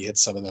attempts, and he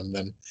hits some of them,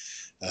 then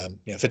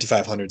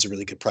 5,500 is a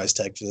really good price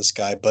tag for this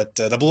guy. But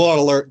the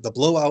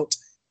blowout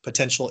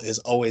potential is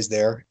always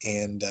there,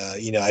 and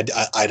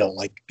I don't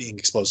like being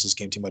exposed to this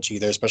game too much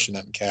either, especially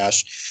not in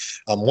cash.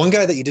 One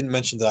guy that you didn't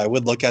mention that I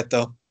would look at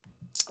though,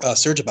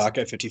 Serge Ibaka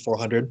at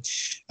 5,400.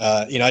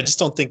 I just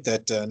don't think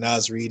that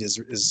Naz Reid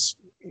is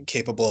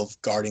capable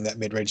of guarding that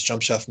mid-range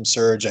jump shot from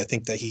Serge. I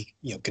think that he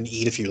can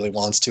eat if he really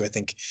wants to. I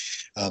think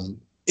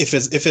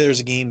if there's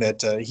a game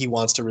that he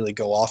wants to really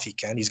go off, he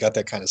can. He's got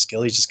that kind of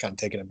skill. He's just kind of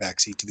taking a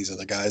backseat to these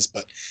other guys,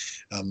 but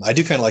I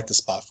do kind of like the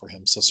spot for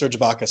him. So Serge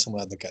Ibaka is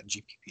someone I'd look at in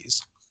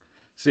GPPs.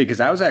 See,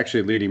 because I was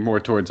actually leaning more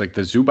towards like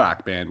the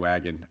Zubac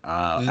bandwagon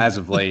as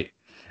of late,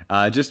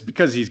 just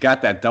because he's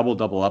got that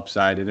double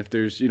upside. And if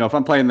there's, if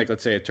I'm playing like,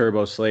 let's say a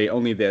turbo slate,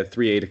 only the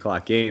 8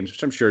 o'clock games,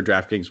 which I'm sure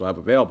DraftKings will have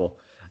available,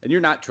 and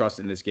you're not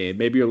trusting this game,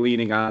 maybe you're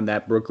leaning on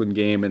that Brooklyn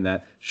game and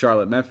that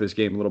Charlotte-Memphis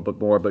game a little bit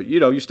more, but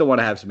you still want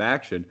to have some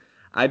action.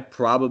 I'd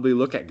probably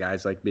look at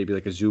guys like maybe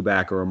like a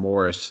Zubac or a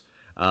Morris,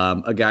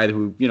 a guy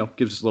who,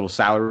 gives us a little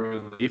salary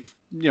relief,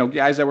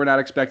 guys that we're not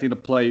expecting to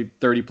play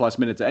 30 plus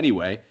minutes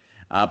anyway,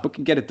 but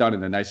can get it done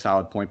in a nice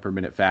solid point per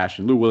minute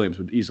fashion. Lou Williams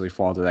would easily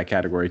fall into that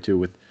category too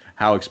with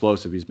how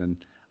explosive he's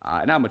been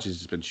and how much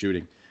he's been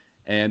shooting.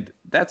 And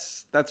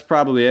that's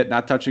probably it.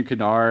 Not touching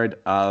Kennard.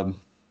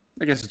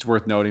 I guess it's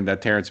worth noting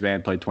that Terrence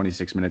Mann played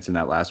 26 minutes in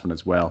that last one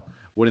as well.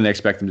 Wouldn't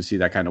expect him to see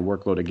that kind of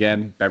workload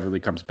again. Beverly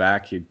comes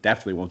back. He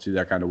definitely won't see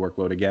that kind of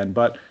workload again.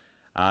 But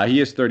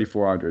he is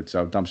 3,400,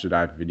 so dumpster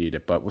dive if you need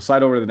it. But we'll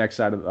slide over to the next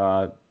side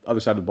of other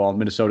side of the ball,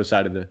 Minnesota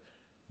side of the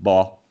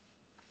ball.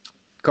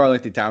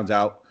 Karl-Anthony Towns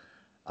out.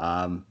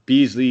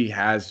 Beasley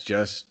has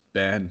just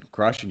been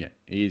crushing it.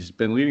 He's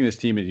been leading this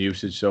team in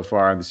usage so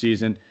far in the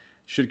season.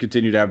 Should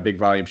continue to have big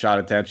volume shot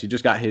attempts. He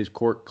just got his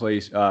court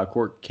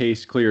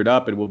case cleared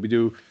up and will be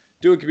doing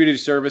community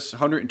service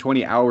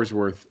 120 hours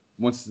worth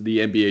once the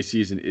NBA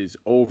season is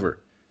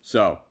over.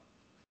 So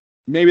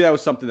maybe that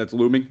was something that's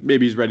looming.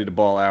 Maybe he's ready to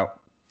ball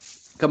out.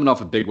 Coming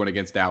off a big one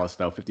against Dallas,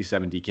 though,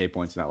 57 DK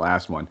points in that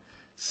last one.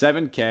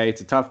 7K,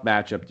 it's a tough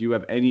matchup. Do you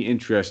have any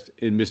interest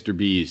in Mr.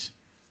 Bees?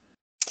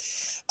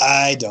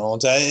 I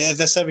don't. The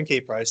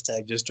 7K price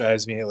tag just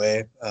drives me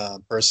away,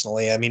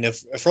 personally. I mean,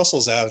 if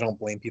Russell's out, I don't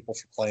blame people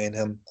for playing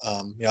him.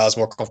 I was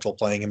more comfortable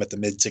playing him at the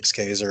mid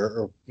 6Ks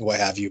or what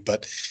have you,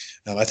 but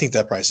I think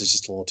that price is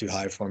just a little too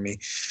high for me.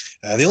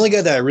 The only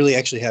guy that I really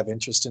actually have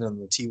interest in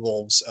the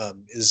T-Wolves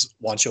is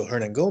Juancho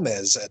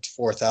Hernan-Gomez at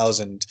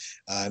 4,000.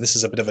 This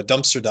is a bit of a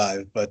dumpster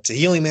dive, but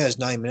he only managed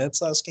 9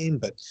 minutes last game,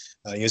 but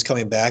he was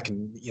coming back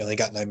and, he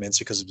got 9 minutes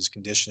because of his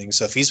conditioning.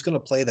 So if he's going to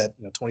play that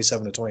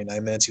 27 to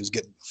 29 minutes he was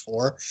getting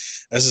before,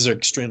 this is an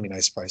extremely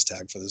nice price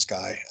tag for this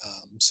guy.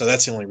 So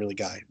that's the only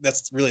guy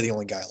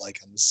I like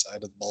on this side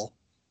of the ball.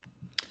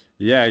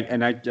 Yeah,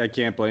 and I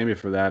can't blame you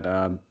for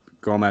that.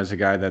 Gomez is a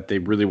guy that they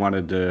really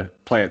wanted to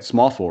play at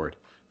small forward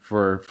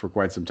for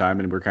quite some time,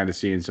 and we're kind of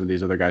seeing some of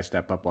these other guys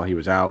step up while he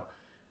was out.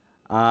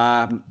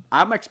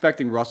 I'm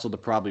expecting Russell to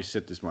probably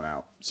sit this one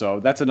out. So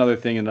that's another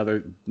thing,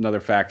 another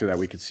factor that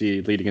we could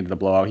see leading into the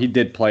blowout. He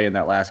did play in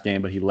that last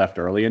game, but he left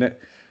early in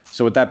it.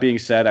 So with that being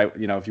said,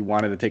 if you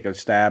wanted to take a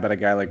stab at a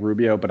guy like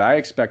Rubio, but I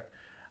expect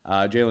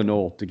Jalen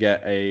Noel to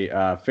get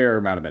a fair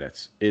amount of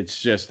minutes.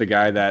 It's just the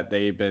guy that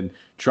they've been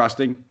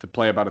trusting to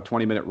play about a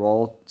 20-minute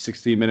role,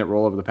 16-minute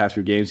role over the past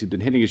few games. He's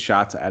been hitting his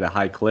shots at a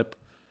high clip.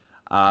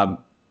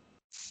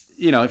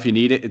 If you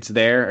need it, it's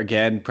there.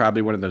 Again,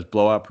 probably one of those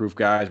blowout-proof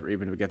guys where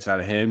even if it gets out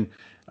of him,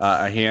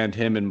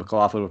 him and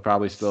McLaughlin would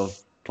probably still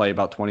play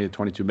about 20 to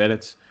 22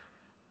 minutes.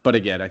 But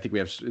again, I think we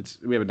have a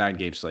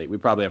 9-game slate. We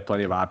probably have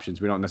plenty of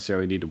options. We don't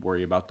necessarily need to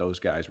worry about those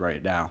guys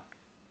right now.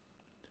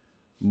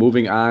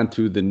 Moving on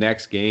to the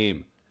next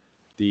game,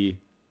 the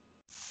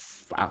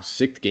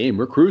 6th game.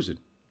 We're cruising.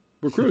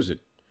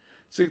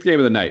 Sixth game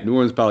of the night. New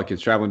Orleans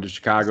Pelicans traveling to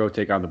Chicago,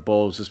 take on the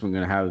Bulls. This one's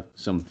going to have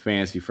some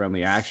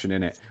fantasy-friendly action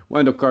in it.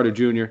 Wendell Carter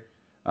Jr.,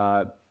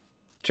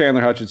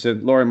 Chandler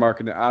Hutchinson, Lauri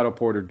Markkanen, Otto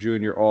Porter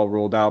Jr. all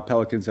ruled out.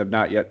 Pelicans have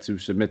not yet to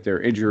submit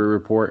their injury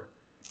report.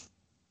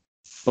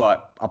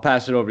 But I'll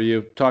pass it over to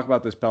you. Talk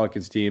about this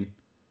Pelicans team.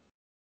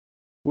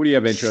 Who do you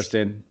have interest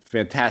in?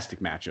 Fantastic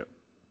matchup.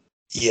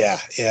 Yeah,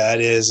 it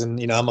is. And,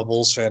 I'm a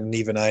Bulls fan, and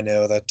even I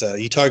know that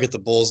you target the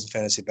Bulls in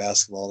fantasy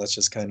basketball. That's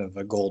just kind of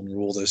a golden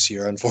rule this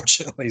year,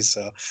 unfortunately.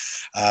 So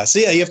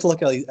you have to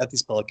look at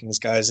these Pelicans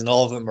guys, and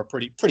all of them are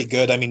pretty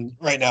good. I mean,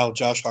 right now,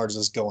 Josh Hart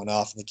is going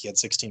off. I think he had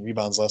 16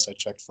 rebounds last I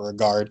checked for a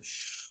guard,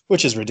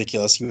 which is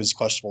ridiculous. He was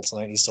questionable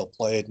tonight, and he still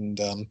played. And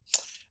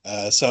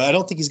so I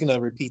don't think he's going to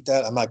repeat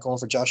that. I'm not going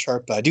for Josh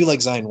Hart, but I do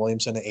like Zion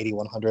Williamson at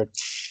 8,100.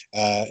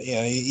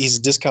 He's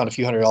a discount a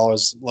few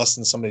 $100 less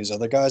than some of these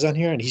other guys on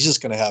here, and he's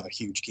just going to have a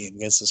huge game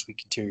against this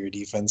weak interior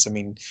defense. I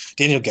mean,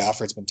 Daniel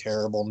Gafford's been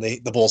terrible, and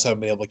the Bulls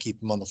haven't been able to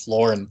keep him on the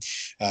floor, and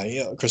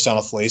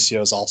Cristiano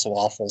Falacio is also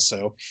awful.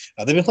 So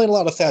they've been playing a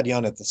lot of Thad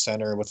Young at the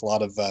center with a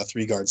lot of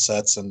 3-guard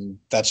sets, and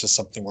that's just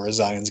something where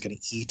Zion's going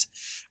to eat.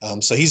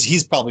 So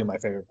he's probably my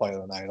favorite player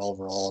of the night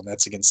overall, and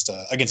that's against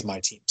my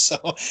team. So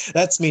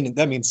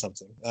that means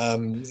something.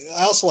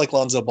 I also like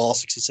Lonzo Ball,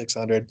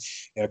 6,600.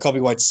 Kobe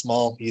White's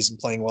small. He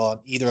isn't playing well on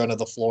either end of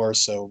the floor,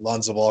 so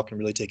Lonzo Ball can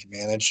really take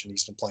advantage, and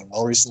he's been playing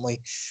well recently.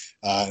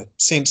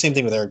 Same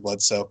thing with Eric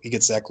Bledsoe. He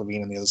gets Zach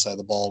LaVine on the other side of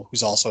the ball,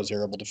 who's also a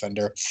terrible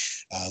defender.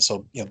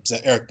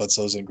 Eric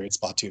Bledsoe's in a great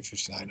spot too at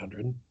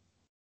 5,900.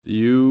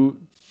 You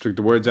took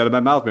the words out of my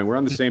mouth, man. We're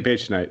on the same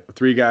page tonight.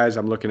 3 guys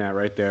I'm looking at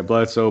right there: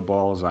 Bledsoe,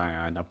 Ball,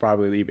 Zion. I'll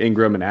probably leave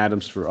Ingram and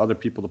Adams for other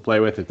people to play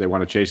with if they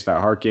want to chase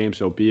that Hart game.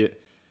 So be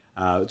it.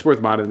 It's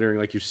worth monitoring.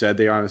 Like you said,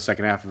 they are in the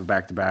second half of a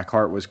back-to-back.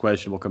 Hart was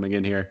questionable coming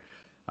in here.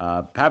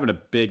 Having a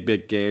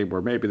big game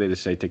where maybe they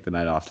just say take the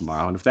night off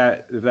tomorrow. And if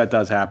that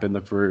does happen,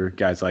 look for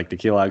guys like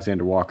Nickeil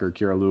Alexander-Walker,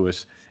 Kira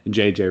Lewis, and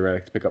J.J.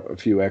 Redick to pick up a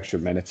few extra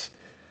minutes.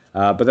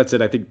 But that's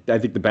it. I think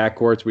the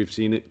backcourts, we've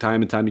seen it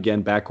time and time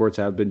again. Backcourts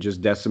have been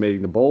just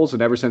decimating the Bulls,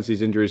 and ever since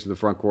these injuries to the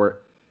front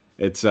court,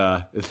 it's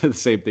the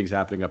same thing's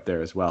happening up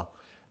there as well.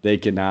 They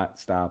cannot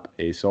stop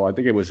a soul. I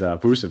think it was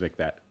Vucevic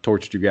that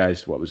torched you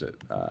guys. What was it?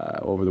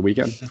 Over the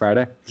weekend,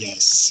 Friday?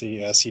 Yes,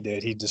 he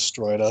did. He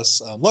destroyed us.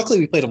 Luckily,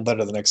 we played him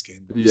better the next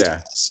game.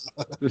 Yeah.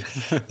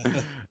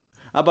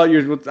 How about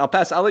yours?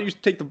 I'll let you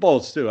take the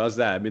Bulls too. How's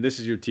that? I mean, this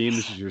is your team.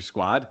 This is your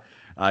squad.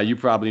 You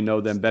probably know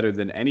them better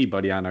than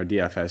anybody on our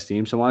DFS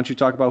team. So why don't you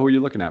talk about who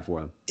you're looking at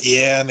for them?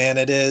 Yeah, man,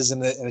 it is,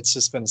 and it's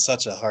just been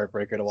such a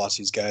heartbreaker to watch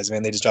these guys.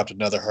 Man, they just dropped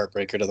another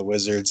heartbreaker to the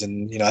Wizards,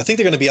 and I think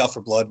they're going to be out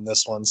for blood in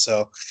this one.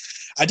 So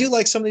I do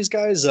like some of these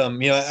guys.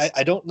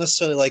 I don't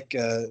necessarily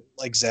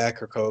like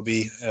Zach or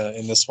Kobe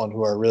in this one,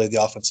 who are really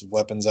the offensive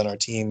weapons on our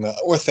team,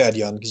 or Thad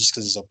Young, just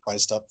because he's so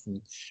priced up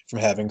from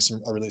having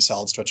a really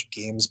solid stretch of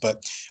games.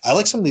 But I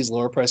like some of these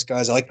lower price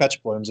guys. I like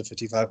Patrick Williams at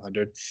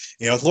 5,500.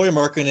 With Lauri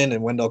Markkanen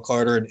and Wendell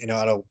Carter and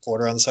Otto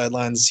Porter on the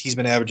sidelines, he's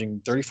been averaging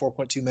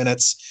 34.2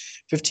 minutes.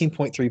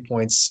 15.3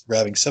 points,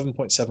 grabbing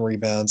 7.7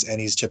 rebounds, and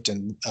he's chipped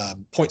in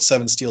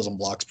 0.7 steals and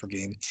blocks per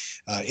game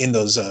in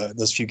those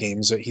few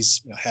games.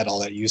 He's had all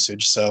that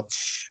usage. So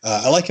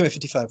I like him at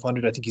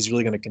 5,500. I think he's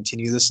really going to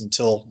continue this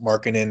until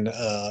Markkanen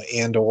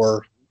and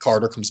or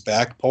Carter comes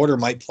back. Porter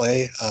might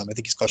play. I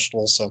think he's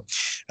questionable, so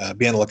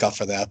be on the lookout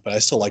for that. But I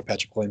still like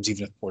Patrick Williams,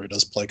 even if Porter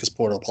does play, because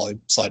Porter will probably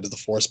slide to the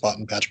 4 spot,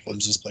 and Patrick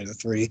Williams just play the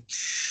 3.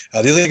 The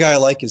other guy I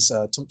like is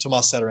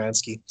Tomas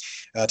Satoransky.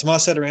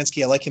 Tomas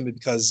Satoransky, I like him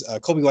because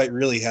Kobe White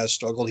really has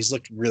struggled. He's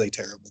looked really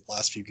terrible the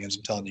last few games,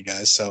 I'm telling you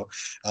guys. So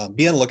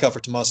be on the lookout for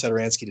Tomas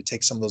Satoransky to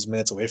take some of those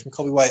minutes away from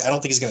Kobe White. I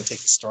don't think he's going to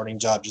take the starting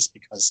job just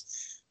because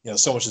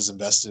so much is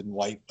invested in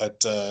White,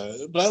 but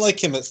I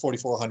like him at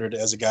 4,400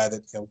 as a guy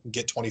that can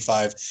get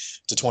 25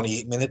 to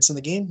 28 minutes in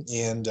the game,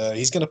 and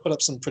he's going to put up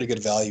some pretty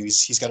good value.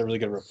 He's got a really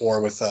good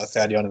rapport with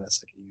Thad Young in that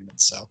second unit,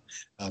 so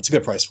it's a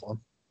good price for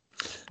him.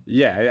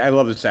 Yeah, I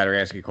love the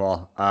Satoransky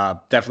call.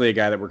 Definitely a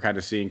guy that we're kind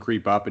of seeing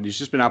creep up, and he's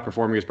just been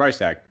outperforming his price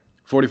tag.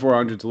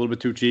 4,400 is a little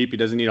bit too cheap. He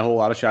doesn't need a whole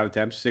lot of shot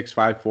attempts.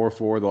 6.5,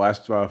 4.4 the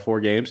last 4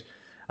 games.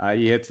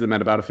 He hits them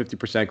at about a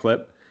 50%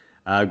 clip.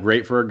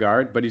 Great for a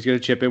guard, but he's going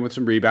to chip in with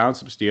some rebounds,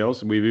 some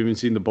steals. And we've even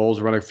seen the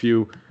Bulls run a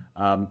few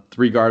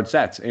 3-guard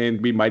sets,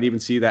 and we might even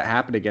see that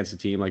happen against a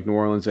team like New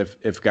Orleans if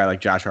a guy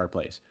like Josh Hart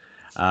plays,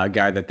 a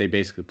guy that they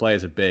basically play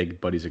as a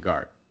big, but he's a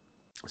guard.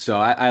 So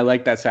I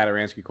like that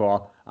Satoransky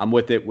call. I'm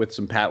with it with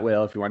some Pat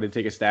Will if you wanted to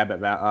take a stab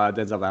at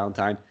Denzel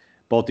Valentine.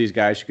 Both these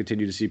guys should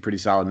continue to see pretty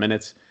solid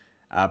minutes.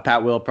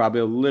 Pat Will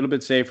probably a little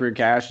bit safer in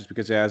cash just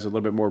because he has a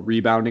little bit more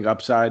rebounding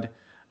upside.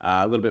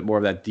 A little bit more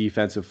of that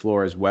defensive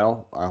floor as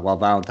well, while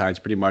Valentine's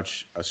pretty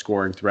much a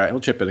scoring threat.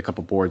 He'll chip in a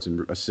couple boards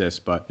and assists,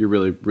 but you're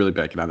really, really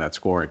banking on that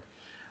scoring.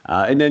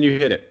 And then you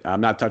hit it.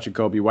 I'm not touching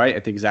Kobe White.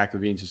 I think Zach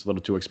LaVine's just a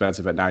little too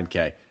expensive at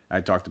 $9K.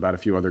 I talked about a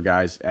few other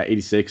guys at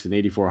 86 and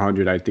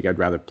 8,400. I think I'd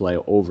rather play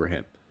over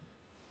him.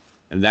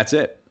 And that's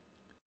it.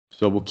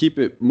 So we'll keep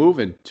it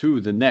moving to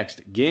the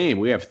next game.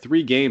 We have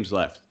 3 games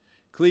left.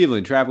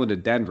 Cleveland traveling to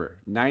Denver,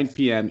 9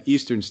 p.m.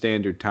 Eastern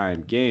Standard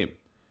Time game.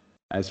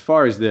 As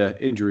far as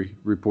the injury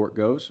report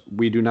goes,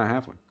 we do not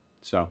have one.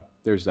 So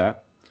there's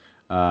that.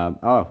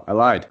 I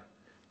lied.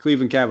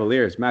 Cleveland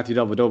Cavaliers, Matthew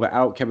Dellavedova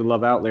out, Kevin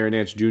Love out, Larry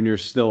Nance Jr.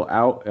 still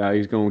out.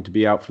 He's going to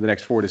be out for the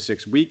next 4 to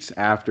 6 weeks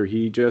after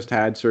he just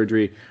had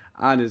surgery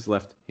on his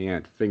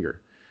left-hand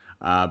finger.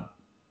 For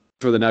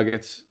the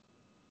Nuggets,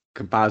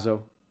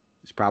 Campazzo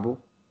is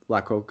probable.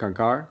 Vlatko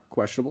Konkar,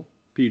 questionable.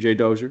 PJ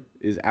Dozier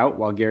is out,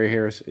 while Gary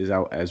Harris is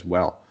out as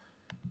well.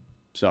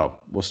 So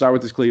we'll start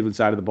with this Cleveland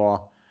side of the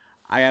ball.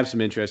 I have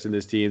some interest in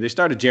this team. They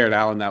started Jared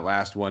Allen that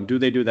last one. Do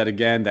they do that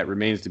again? That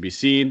remains to be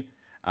seen.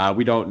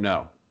 We don't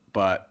know.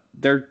 But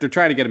they're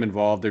trying to get him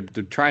involved.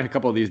 They're trying a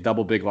couple of these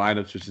double big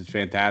lineups, which is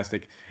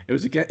fantastic. It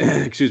was against,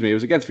 it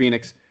was against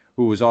Phoenix,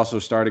 who was also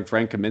starting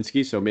Frank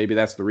Kaminsky, so maybe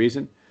that's the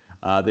reason.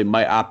 They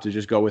might opt to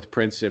just go with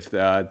Prince if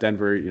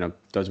Denver,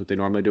 does what they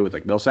normally do with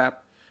like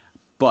Millsap.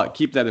 But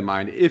keep that in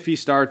mind. If he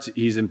starts,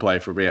 he's in play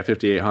for me at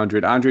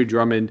 5,800. Andre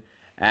Drummond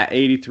at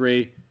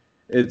 83.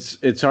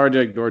 It's hard to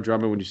ignore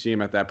Drummond when you see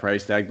him at that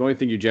price tag. The only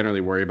thing you generally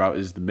worry about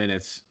is the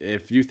minutes.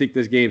 If you think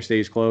this game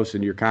stays close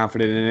and you're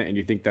confident in it and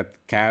you think that the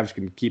Cavs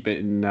can keep it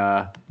in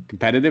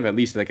competitive, at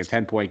least like a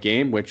 10-point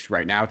game, which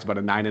right now it's about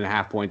a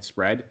 9.5-point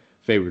spread,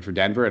 favored for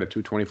Denver at a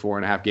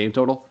 224.5 game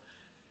total,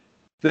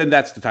 then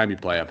that's the time you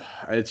play him.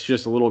 It's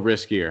just a little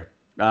riskier.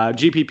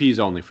 GPPs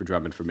only for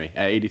Drummond for me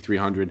at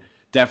 8,300.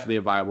 Definitely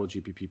a viable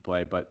GPP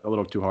play, but a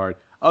little too hard.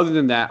 Other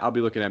than that, I'll be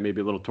looking at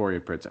maybe a little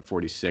Taurean Prince at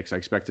 46. I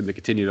expect him to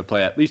continue to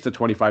play at least a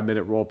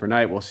 25-minute role per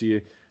night. We'll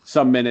see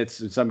some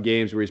minutes in some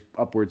games where he's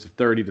upwards of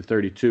 30 to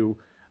 32,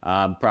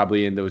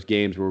 probably in those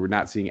games where we're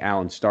not seeing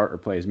Allen start or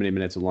play as many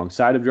minutes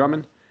alongside of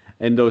Drummond.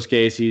 In those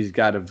cases, he's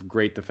got a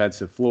great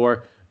defensive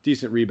floor,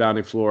 decent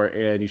rebounding floor,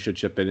 and he should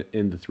chip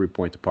in the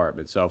three-point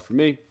department. So for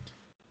me,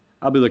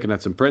 I'll be looking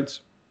at some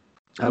Prince.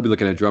 I'll be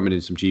looking at Drummond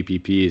and some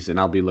GPPs, and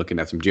I'll be looking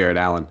at some Jared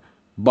Allen,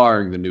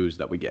 barring the news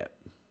that we get.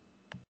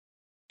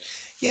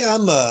 Yeah,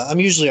 I'm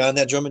usually on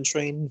that Drummond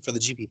train for the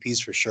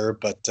GPPs for sure,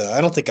 but I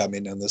don't think I'm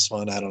in on this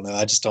one. I don't know.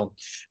 I just don't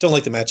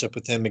like the matchup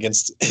with him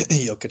against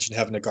Jokic and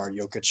having to guard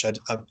Jokic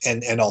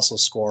and also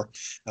score.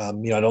 I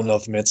don't know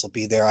if the minutes will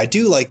be there. I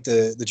do like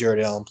the Jared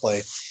Allen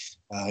play.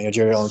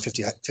 Jared Allen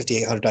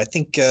 5,800. I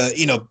think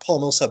Paul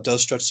Millsap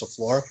does stretch the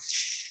floor.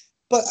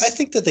 But I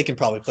think that they can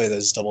probably play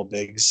those double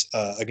bigs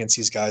against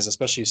these guys,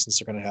 especially since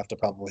they're going to have to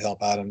probably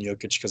help out on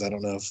Jokic, because I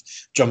don't know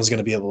if Drummond's going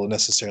to be able to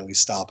necessarily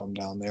stop him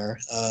down there.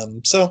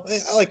 So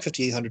I like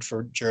 5,800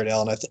 for Jared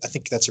Allen. I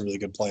think that's a really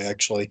good play,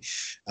 actually.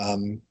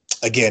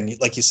 Again,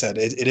 like you said,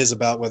 it is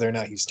about whether or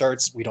not he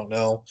starts. We don't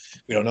know.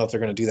 We don't know if they're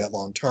going to do that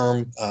long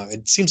term.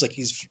 It seems like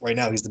he's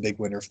the big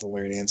winner for the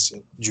Larry Nance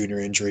Jr.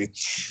 injury.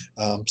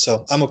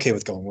 So I'm okay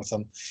with going with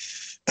him.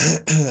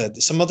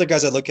 Some other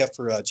guys I look at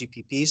for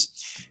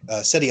GPPs,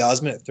 Cedi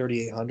Osman at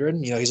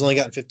 3,800. He's only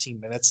gotten 15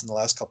 minutes in the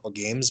last couple of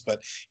games,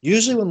 but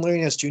usually when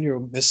Larry Nance Jr.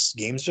 missed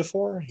games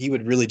before, he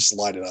would really just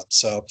light it up.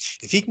 So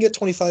if he can get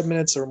 25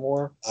 minutes or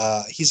more,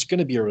 he's going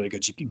to be a really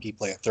good GPP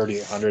play at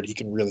 3,800. He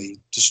can really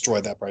destroy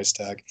that price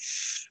tag.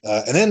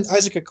 And then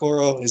Isaac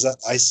Okoro,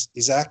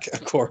 Isaac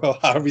Okoro,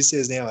 however you say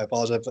his name, I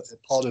apologize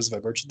if I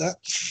butchered that.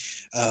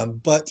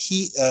 But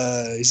he's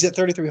at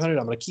 3,300.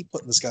 I'm going to keep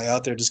putting this guy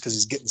out there just because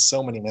he's getting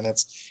so many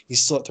minutes.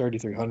 He's still at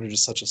 3,300,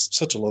 just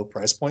such a low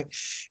price point,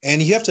 and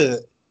you have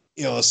to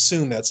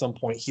assume at some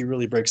point he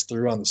really breaks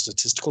through on the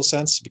statistical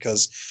sense,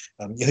 because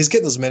he's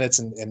getting those minutes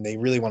and they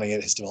really want to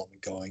get his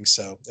development going.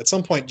 So at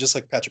some point, just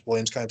like Patrick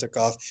Williams kind of took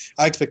off,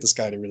 I expect this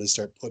guy to really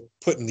start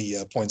putting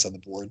the points on the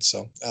board.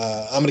 So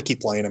I'm going to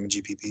keep playing him in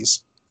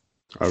GPPs.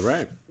 All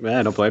right,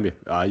 man, don't blame you.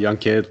 Young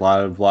kid, a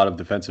lot of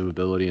defensive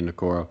ability in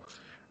Okoro.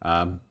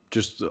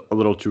 Just a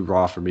little too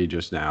raw for me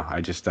just now. I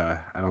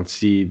don't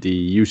see the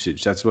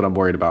usage. That's what I'm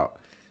worried about.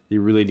 He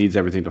really needs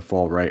everything to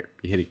fall right.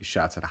 He's hitting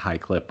shots at a high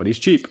clip, but he's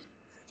cheap.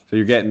 So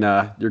you're getting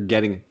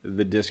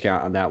the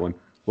discount on that one.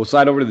 We'll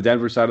slide over to the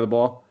Denver side of the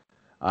ball.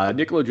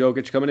 Nikola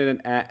Jokic coming in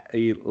at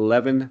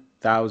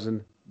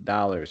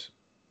 $11,000.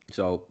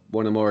 So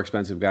one of the more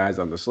expensive guys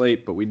on the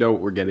slate, but we know what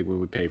we're getting when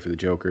we pay for the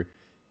Joker.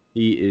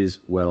 He is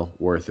well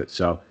worth it.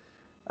 So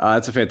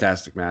it's a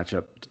fantastic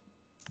matchup.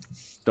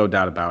 No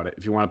doubt about it.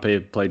 If you want to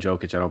play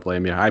Jokic, I don't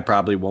blame you. I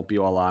probably won't be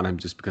all on him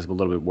just because I'm a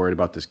little bit worried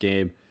about this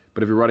game.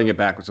 But if you're running it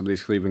back with some of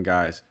these Cleveland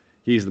guys,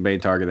 he's the main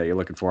target that you're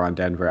looking for on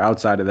Denver.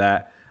 Outside of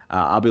that,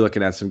 I'll be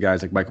looking at some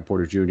guys like Michael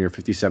Porter Jr.,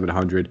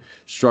 5,700.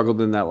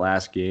 Struggled in that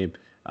last game.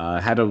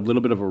 Had a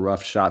little bit of a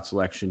rough shot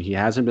selection. He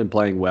hasn't been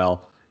playing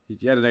well.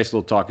 He had a nice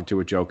little talking to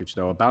with Jokic,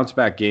 though. A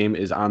bounce-back game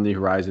is on the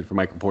horizon for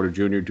Michael Porter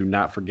Jr. Do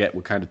not forget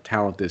what kind of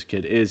talent this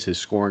kid is. His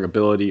scoring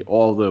ability,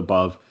 all of the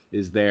above,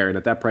 is there. And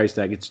at that price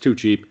tag, it's too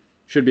cheap.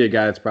 Should be a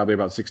guy that's probably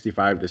about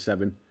 65 to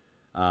 7.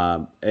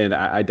 And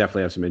I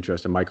definitely have some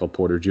interest in Michael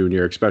Porter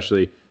Jr.,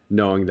 especially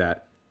knowing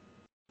that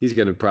he's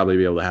going to probably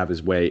be able to have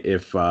his way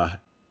if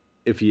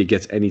he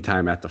gets any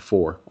time at the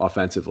 4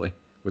 offensively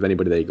with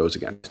anybody that he goes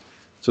against.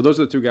 So those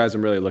are the two guys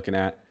I'm really looking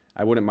at.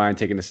 I wouldn't mind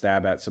taking a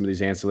stab at some of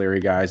these ancillary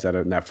guys that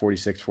are in that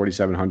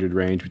 4,700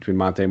 range between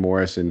Monte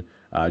Morris and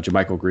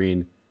JaMychal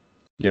Green.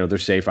 They're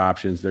safe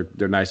options.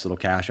 They're nice little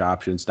cash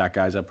options. Not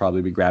guys I'll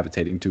probably be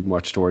gravitating too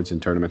much towards in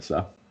tournaments,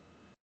 though.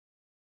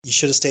 You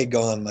should have stayed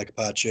going, Mike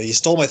Apaccio. You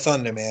stole my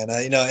thunder, man.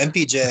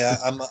 MPJ.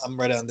 I'm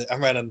right on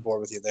the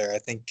board with you there. I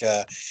think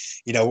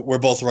we're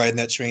both riding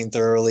that train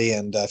thoroughly,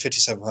 and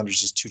 5,700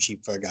 is just too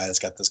cheap for a guy that's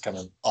got this kind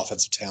of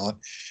offensive talent.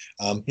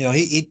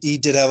 He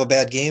did have a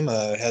bad game.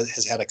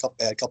 Has had a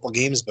bad couple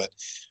games, but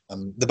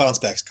the bounce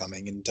back's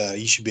coming, and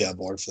you should be on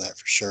board for that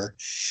for sure.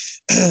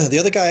 The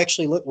other guy I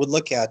actually would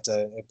look at,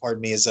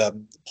 is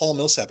Paul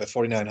Millsap at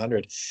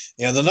 4,900.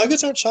 The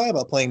Nuggets aren't shy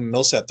about playing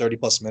Millsap 30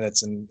 plus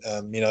minutes, and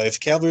if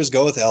Cavaliers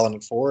go with Allen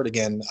at forward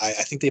again, I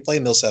think they play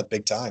Millsap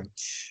big time,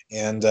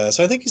 and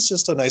so I think it's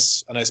just a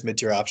nice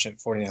mid-tier option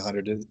at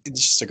 4,900.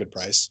 It's just a good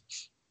price.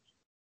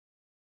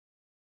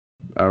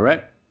 All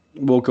right,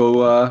 we'll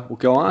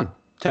go on.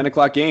 10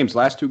 o'clock games,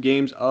 last two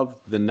games of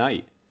the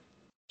night.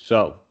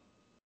 So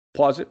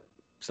pause it,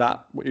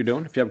 stop what you're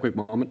doing if you have a quick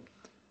moment.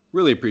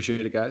 Really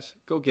appreciate it, guys.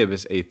 Go give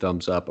us a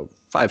thumbs up, a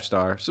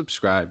 5-star,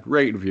 subscribe,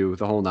 rate, review,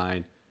 the whole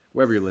 9,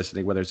 wherever you're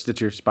listening, whether it's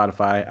Stitcher,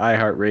 Spotify,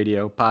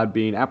 iHeartRadio,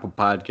 Podbean, Apple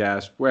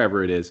Podcasts,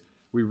 wherever it is.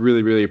 We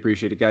really, really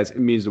appreciate it, guys. It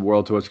means the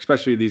world to us,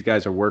 especially these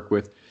guys I work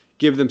with.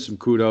 Give them some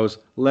kudos.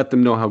 Let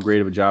them know how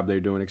great of a job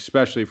they're doing,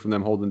 especially from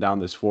them holding down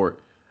this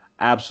fort.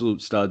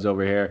 Absolute studs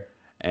over here.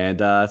 And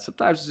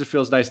sometimes it just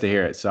feels nice to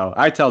hear it. So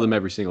I tell them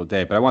every single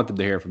day, but I want them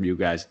to hear from you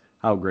guys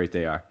how great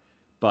they are.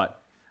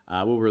 But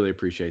we'll really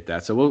appreciate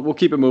that. So we'll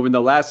keep it moving.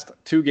 The last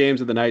two games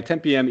of the night,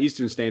 10 p.m.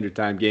 Eastern Standard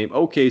Time game.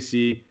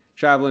 OKC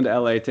traveling to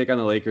LA, take on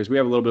the Lakers. We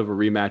have a little bit of a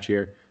rematch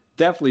here.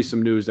 Definitely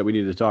some news that we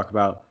need to talk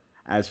about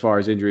as far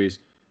as injuries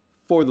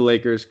for the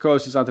Lakers.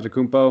 Kostas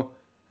Antetokounmpo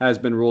has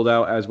been ruled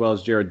out, as well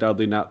as Jared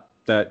Dudley. Not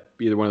that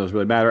either one of those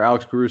really matter.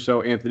 Alex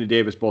Caruso, Anthony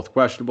Davis, both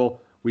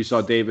questionable. We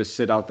saw Davis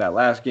sit out that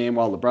last game,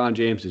 while LeBron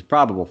James is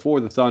probable for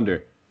the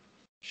Thunder.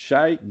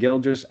 Shai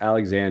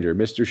Gilgeous-Alexander,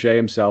 Mr. Shea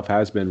himself,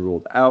 has been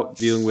ruled out,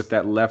 dealing with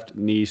that left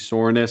knee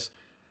soreness.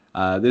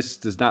 This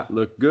does not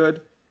look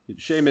good.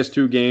 Shea missed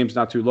 2 games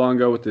not too long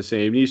ago with the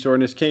same knee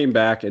soreness, came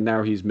back, and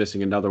now he's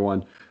missing another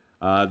one.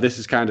 This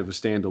is kind of a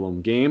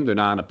standalone game. They're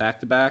not on a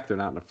back-to-back. They're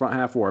not in the front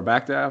half or a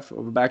back half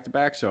of a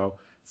back-to-back. So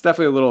it's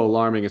definitely a little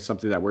alarming. It's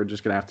something that we're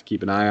just going to have to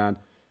keep an eye on.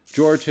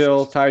 George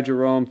Hill, Ty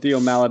Jerome, Theo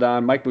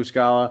Maladon, Mike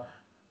Muscala,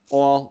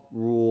 all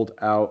ruled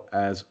out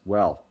as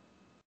well.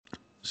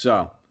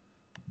 So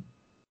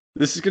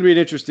this is going to be an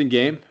interesting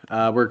game.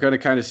 We're going to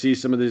kind of see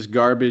some of this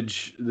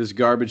garbage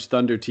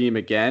Thunder team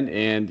again.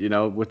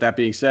 And, with that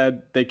being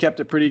said, they kept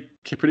it pretty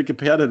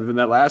competitive in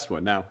that last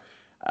one. Now,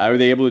 are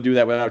they able to do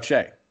that without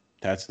Shea?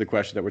 That's the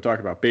question that we're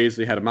talking about.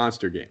 Bazley had a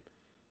monster game.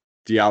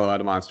 Diallo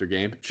had a monster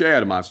game. Shea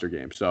had a monster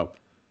game. So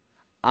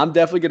I'm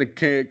definitely going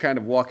to kind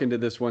of walk into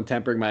this one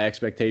tempering my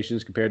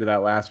expectations compared to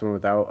that last one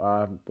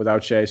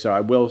without Shea. So I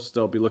will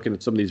still be looking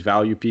at some of these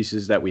value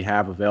pieces that we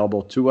have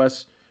available to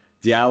us.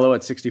 Diallo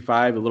at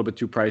 65, a little bit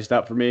too priced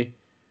up for me.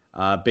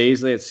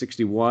 Bazley at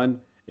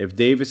 61. If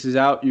Davis is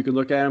out, you can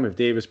look at him. If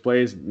Davis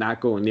plays,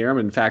 not going near him.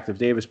 In fact, if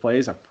Davis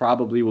plays, I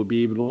probably will be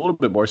even a little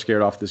bit more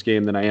scared off this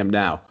game than I am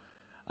now.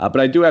 But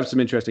I do have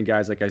some interesting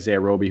guys like Isaiah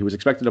Roby, who was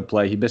expected to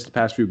play. He missed the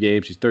past few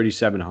games. He's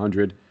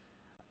 3,700.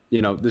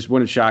 This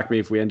wouldn't shock me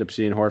if we end up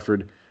seeing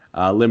Horford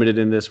limited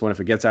in this one if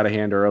it gets out of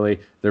hand early.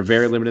 They're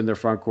very limited in their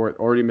front court.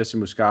 Already missing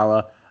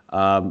Muscala.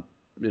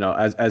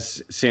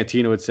 As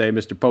Santino would say,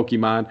 Mr.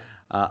 Pokemon,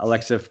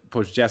 Alexei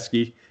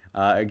Pozheski.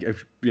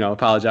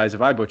 Apologize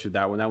if I butchered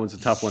that one. That one's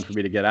a tough one for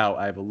me to get out.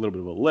 I have a little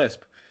bit of a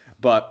lisp,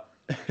 but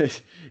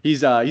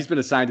he's been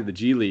assigned to the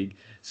G League.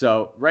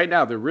 So right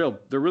now, the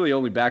really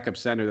only backup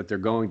center that they're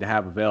going to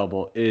have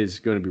available is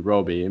going to be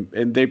Roby,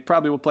 and they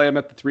probably will play him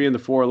at the 3 and the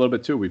 4 a little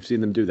bit too. We've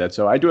seen them do that.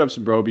 So I do have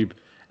some Roby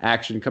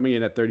action coming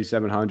in at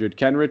 3,700.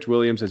 Kenrich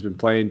Williams has been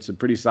playing some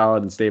pretty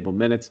solid and stable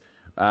minutes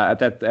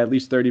at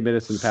least 30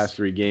 minutes in the past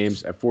 3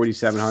 games at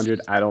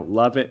 4,700. I don't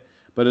love it,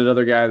 but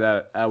another guy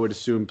that I would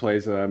assume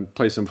plays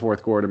some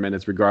fourth quarter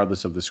minutes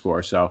regardless of the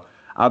score. So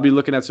I'll be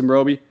looking at some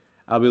Roby.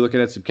 I'll be looking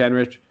at some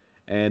Kenrich.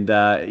 And,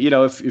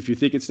 if you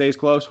think it stays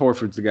close,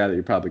 Horford's the guy that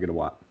you're probably going to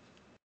want.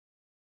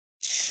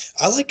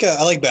 I like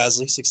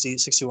Bazley,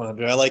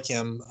 6,100. I like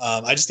him.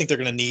 I just think they're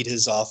going to need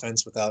his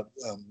offense without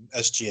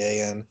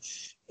SGA.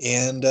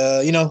 And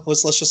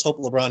let's just hope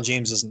LeBron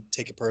James doesn't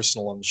take it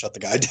personal and shut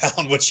the guy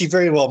down, which he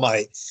very well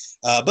might.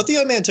 But the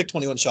young man took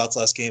 21 shots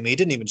last game. He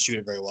didn't even shoot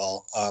it very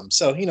well.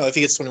 So if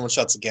he gets 21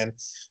 shots again,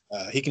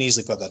 he can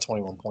easily put that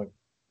 21-point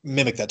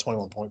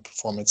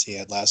performance he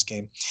had last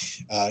game.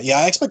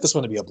 I expect this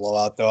one to be a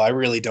blowout, though. I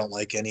really don't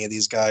like any of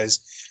these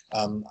guys.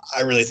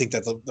 I really think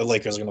that the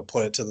Lakers are going to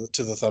put it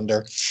to the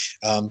Thunder.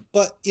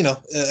 But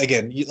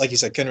again, like you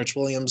said, Kenrich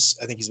Williams,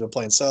 I think he's been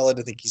playing solid.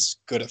 I think he's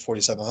good at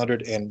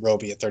 4,700, and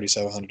Roby at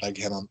 3,700. I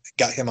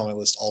got him on my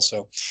list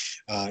also.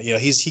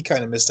 He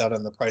kind of missed out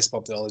on the price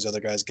bump that all these other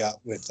guys got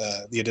with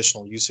the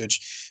additional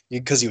usage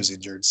because he was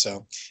injured.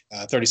 So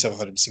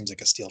 3,700 seems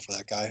like a steal for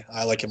that guy.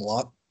 I like him a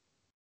lot.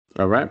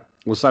 All right.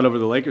 We'll slide over to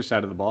the Lakers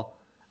side of the ball.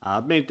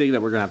 Main thing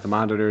that we're going to have to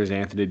monitor is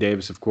Anthony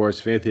Davis, of course.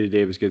 If Anthony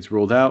Davis gets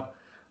ruled out,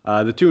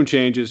 the tune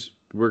changes.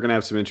 We're going to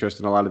have some interest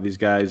in a lot of these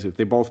guys. If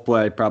they both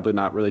play, probably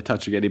not really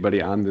touching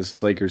anybody on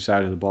this Lakers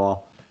side of the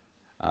ball.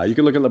 You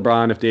can look at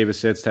LeBron. If Davis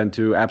sits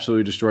 10-2,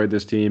 absolutely destroyed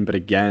this team. But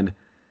again,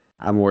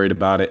 I'm worried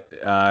about it.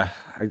 I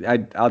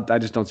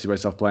just don't see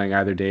myself playing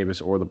either Davis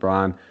or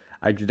LeBron.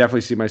 I could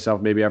definitely see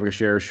myself maybe having a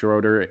share of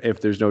Schroeder.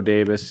 If there's no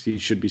Davis, he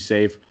should be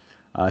safe.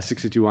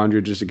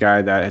 6,200, just a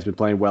guy that has been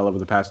playing well over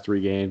the past 3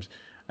 games.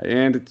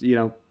 And,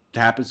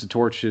 happens to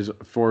torch his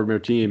former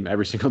team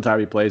every single time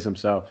he plays them.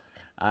 So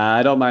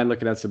I don't mind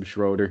looking at some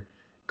Schroeder.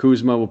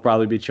 Kuzma will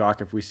probably be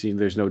chalk if we see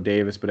there's no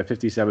Davis, but at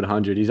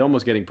 5,700, he's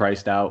almost getting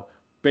priced out.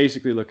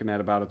 Basically looking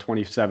at about a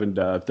 27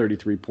 to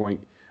 33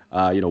 point,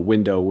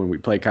 window when we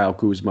play Kyle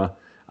Kuzma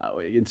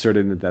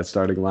inserted into that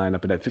starting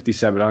lineup. And at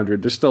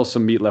 5,700, there's still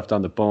some meat left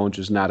on the bone,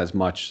 just not as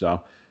much.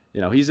 So,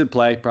 he's in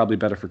play, probably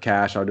better for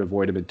cash. I would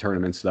avoid him in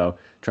tournaments, though.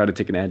 Try to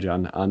take an edge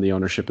on the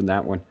ownership in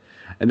that one.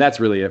 And that's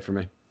really it for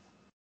me.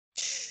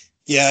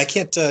 Yeah, I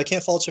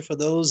can't fault you for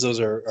those. Those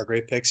are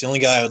great picks. The only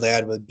guy I would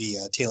add would be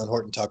Talen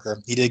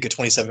Horton-Tucker. He did get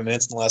 27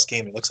 minutes in the last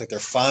game. It looks like they're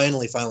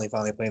finally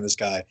playing this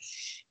guy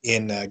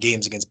in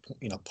games against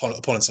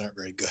opponents that aren't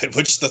very good,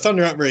 which the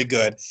Thunder aren't very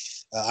good.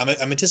 I'm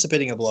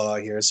anticipating a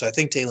blowout here, so I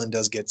think Talen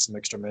does get some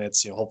extra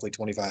minutes. Hopefully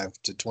 25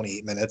 to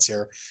 28 minutes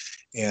here,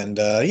 and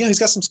he's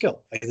got some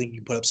skill. I think he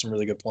can put up some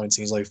really good points.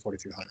 And he's like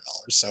 $4,300,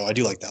 so I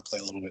do like that play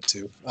a little bit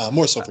too.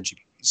 More so for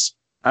GPPs.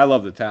 I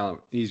love the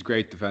talent. He's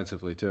great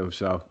defensively too,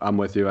 so I'm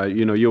with you.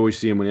 You always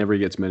see him whenever he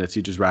gets minutes.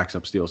 He just racks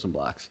up steals and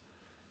blocks.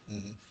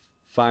 Mm-hmm.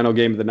 Final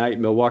game of the night: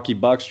 Milwaukee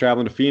Bucks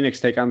traveling to Phoenix,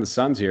 take on the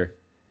Suns here.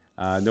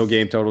 No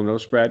game total, no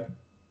spread.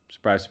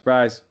 Surprise,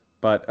 surprise.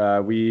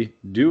 But we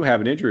do have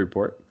an injury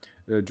report.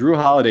 Drew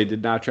Holiday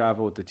did not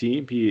travel with the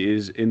team. He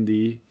is in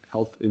the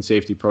health and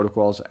safety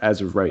protocols as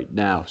of right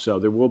now. So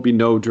there will be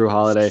no Drew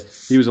Holiday.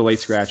 He was a late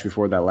scratch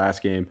before that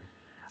last game.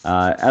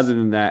 Other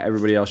than that,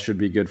 everybody else should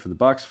be good for the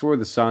Bucks. For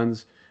the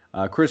Suns,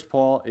 Chris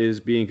Paul is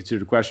being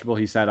considered questionable.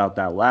 He sat out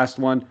that last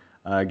one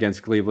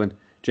against Cleveland.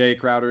 Jay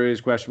Crowder is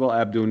questionable.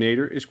 Abdul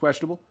Nader is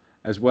questionable,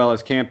 as well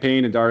as Cam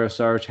Payne and Dario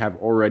Saric have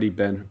already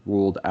been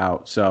ruled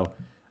out. So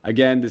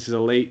again, this is a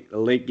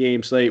late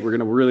game slate. We're going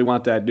to really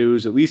want that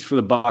news. At least for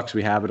the Bucks,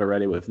 we have it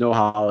already with no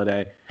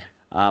Holiday.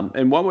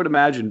 And one would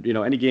imagine,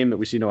 any game that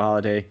we see no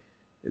Holiday,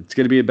 it's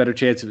going to be a better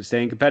chance of it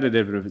staying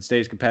competitive. And if it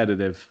stays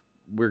competitive,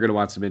 we're going to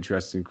want some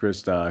interest in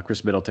Chris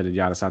Middleton and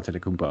Giannis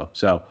Antetokounmpo.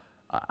 So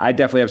I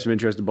definitely have some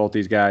interest in both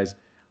these guys.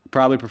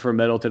 Probably prefer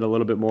Middleton a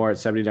little bit more at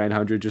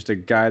 7,900. Just a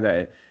guy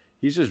that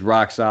he's just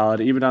rock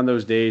solid. Even on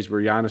those days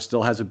where Giannis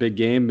still has a big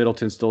game,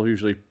 Middleton still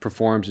usually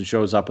performs and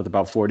shows up with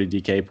about 40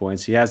 DK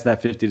points. He has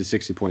that 50 to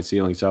 60 point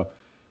ceiling. So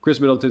Chris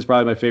Middleton's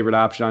probably my favorite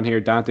option on here.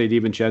 Dante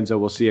DiVincenzo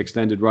will see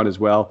extended run as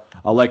well.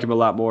 I'll like him a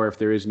lot more if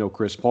there is no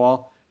Chris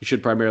Paul. He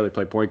should primarily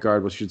play point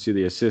guard. We should see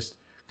the assist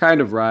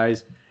kind of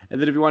rise. And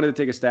then if you wanted to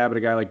take a stab at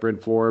a guy like Bryn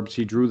Forbes,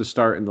 he drew the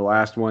start in the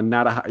last one.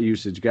 Not a high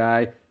usage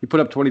guy. He put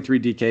up 23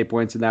 DK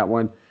points in that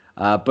one.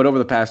 But over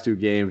the past 2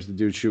 games, the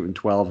dude's shooting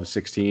 12 of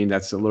 16.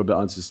 That's a little bit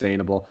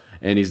unsustainable.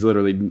 And he's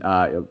literally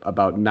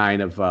about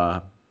 9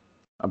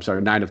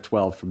 of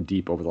 12 from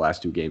deep over the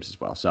last 2 games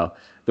as well. So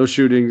those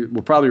shooting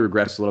will probably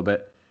regress a little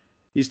bit.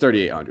 He's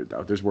 3,800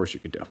 though. There's worse you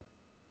could do.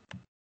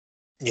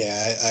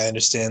 Yeah, I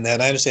understand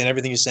that. I understand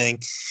everything you're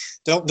saying.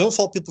 Don't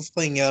fault people for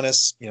playing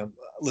Giannis.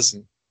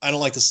 Listen, I don't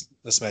like this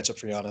matchup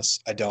for Giannis.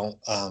 I don't.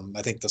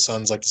 I think the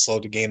Suns like to slow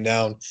the game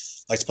down,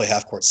 like to play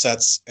half-court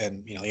sets,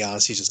 and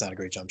Giannis, he's just not a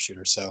great jump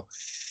shooter. So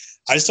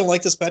I just don't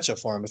like this matchup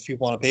for him. If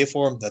people want to pay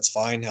for him, that's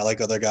fine. I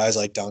like other guys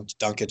like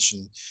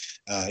Doncic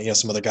and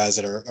some other guys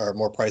that are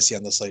more pricey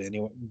on the slate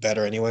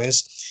better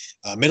anyways.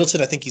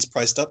 Middleton, I think he's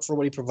priced up for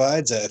what he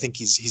provides. I think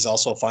he's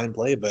also a fine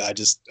play, but I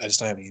just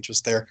don't have any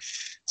interest there.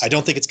 I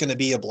don't think it's going to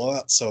be a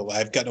blowout, so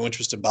I've got no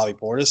interest in Bobby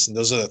Portis, and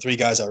those are the 3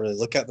 guys I really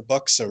look at in the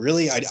Bucks. So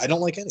really, I don't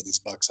like any of these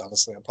Bucks,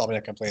 honestly. I'm probably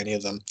not going to play any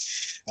of them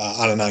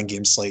on a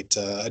 9-game slate.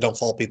 I don't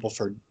fault people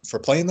for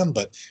playing them,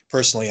 but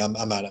personally, I'm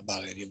not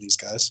about any of these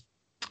guys.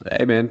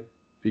 Hey, man.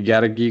 You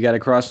gotta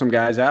cross some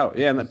guys out.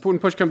 Yeah, and when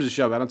push comes to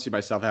shove, I don't see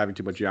myself having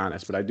too much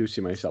Giannis, but I do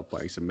see myself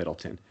playing some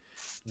Middleton.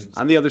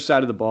 On the other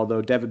side of the ball,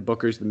 though, Devin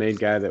Booker's the main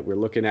guy that we're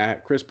looking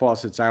at. Chris Paul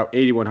sits out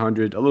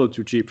 8,100, a little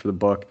too cheap for the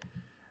book.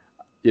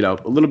 A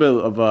little bit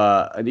of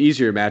an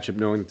easier matchup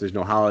knowing that there's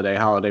no Holiday.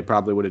 Holiday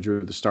probably would have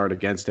drew the start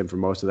against him for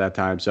most of that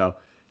time. So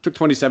took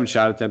 27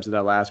 shot attempts in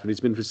that last, but he's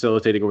been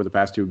facilitating over the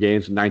past 2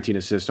 games, 19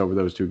 assists over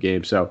those 2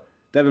 games. So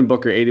Devin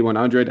Booker,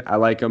 8,100. I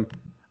like him.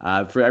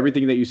 For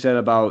everything that you said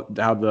about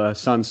how the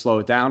Suns slow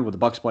it down, the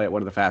Bucks play at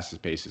one of the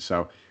fastest paces.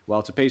 So while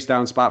it's a pace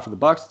down spot for the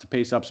Bucks, it's a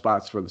pace up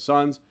spots for the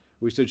Suns.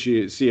 We should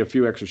see a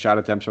few extra shot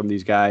attempts from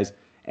these guys.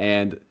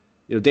 And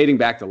dating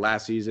back to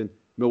last season,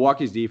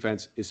 Milwaukee's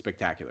defense is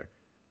spectacular.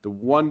 The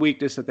one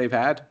weakness that they've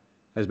had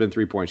has been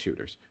 3-point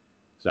shooters.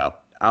 So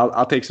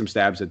I'll take some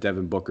stabs at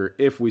Devin Booker.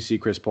 If we see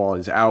Chris Paul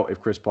is out,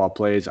 if Chris Paul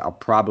plays, I'll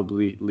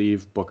probably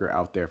leave Booker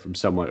out there for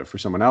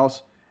someone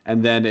else.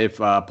 And then if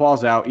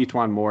Paul's out,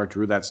 Etuan Moore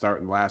drew that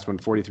start in the last one,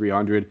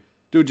 4,300.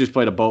 Dude just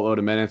played a boatload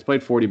of minutes,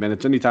 played 40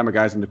 minutes. Anytime a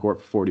guy's in the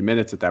court for 40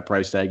 minutes at that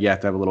price tag, you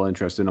have to have a little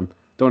interest in him.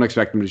 Don't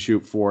expect him to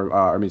shoot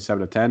 7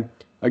 to 10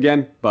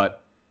 again,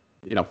 but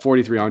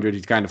 4,300,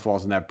 he kind of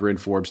falls in that Bryn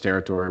Forbes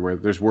territory where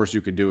there's worse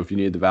you could do if you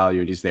need the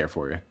value, and he's there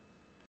for you.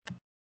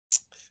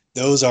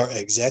 Those are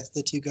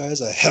exactly the 2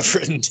 guys I have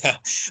written down.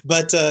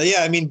 But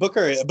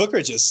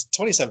Booker just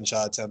 27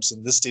 shot attempts,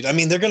 and this dude,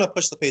 they're going to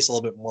push the pace a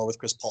little bit more with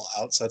Chris Paul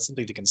out, so that's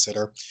something to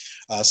consider.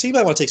 So you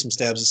might want to take some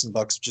stabs at some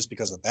Bucks just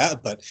because of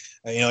that. But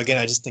again,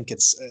 I just think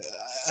it's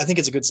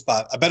a good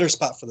spot, a better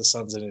spot for the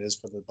Suns than it is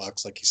for the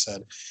Bucks, like you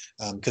said,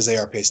 because they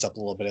are paced up a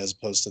little bit as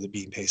opposed to the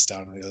being paced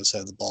down on the other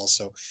side of the ball.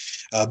 So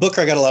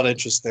Booker, I got a lot of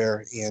interest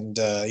there, and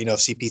if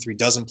CP3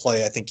 doesn't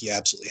play, I think you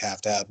absolutely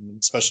have to have him,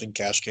 especially in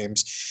cash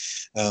games.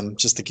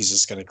 Just think he's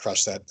just going to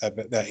crush that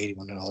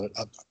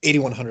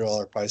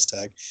 $8,100 price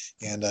tag.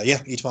 And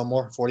Etuan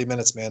Moore, 40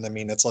 minutes, man.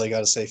 That's all you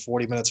got to say.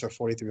 40 minutes for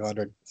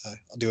 4,300. I'll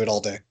do it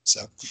all day.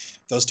 So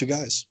those 2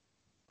 guys.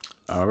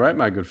 All right,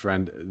 my good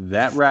friend.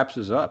 That wraps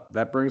us up.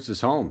 That brings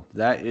us home.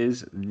 That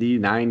is the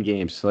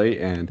 9-game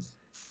slate, and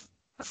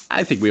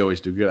I think we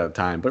always do good at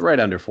time, but right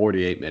under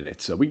 48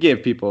 minutes. So we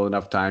give people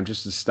enough time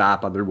just to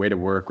stop on their way to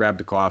work, grab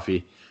the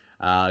coffee,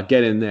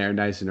 get in there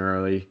nice and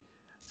early.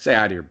 Say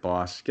hi to your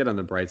boss, get on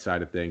the bright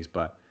side of things.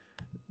 But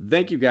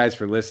thank you guys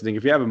for listening.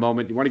 If you have a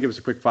moment, you want to give us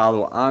a quick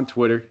follow on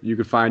Twitter, you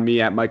can find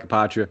me at Mike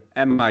Apotria,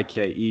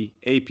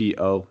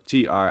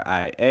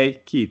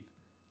 MikeApotria. Keith,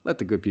 let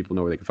the good people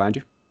know where they can find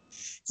you.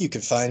 You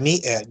can find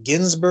me at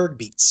Ginsberg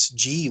Beats,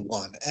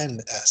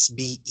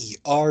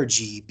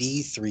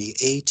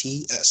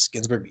 G1NSBERGB3ATS,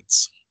 Ginsberg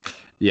Beats.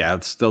 Yeah,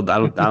 it's still. I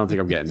don't think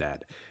I'm getting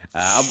that.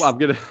 I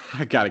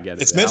gotta get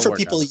it. It's meant for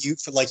people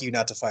like you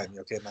not to find me,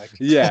 okay, Mike?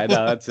 Yeah,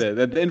 no, that's it.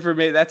 The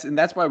information.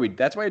 That's why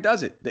it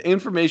does it. The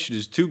information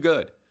is too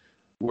good,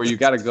 where you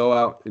got to go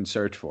out and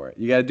search for it.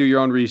 You got to do your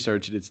own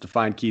research, and it's to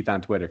find Keith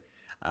on Twitter.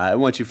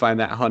 And once you find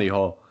that honey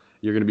hole,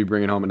 you're gonna be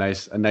bringing home a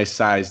nice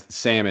sized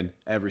salmon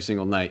every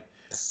single night.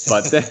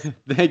 But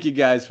thank you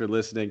guys for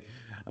listening.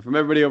 From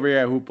everybody over here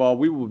at Hoop Ball,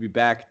 we will be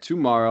back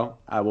tomorrow.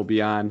 I will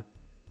be on.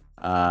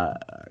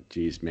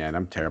 Geez, man,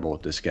 I'm terrible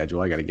with this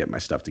schedule. I got to get my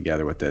stuff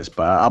together with this,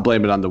 but I'll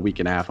blame it on the week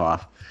and a half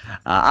off.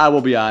 I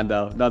will be on,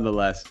 though,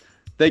 nonetheless.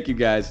 Thank you,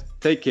 guys.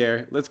 Take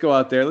care. Let's go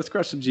out there. Let's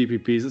crush some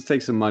GPPs. Let's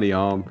take some money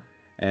home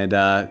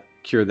and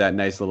cure that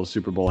nice little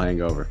Super Bowl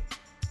hangover.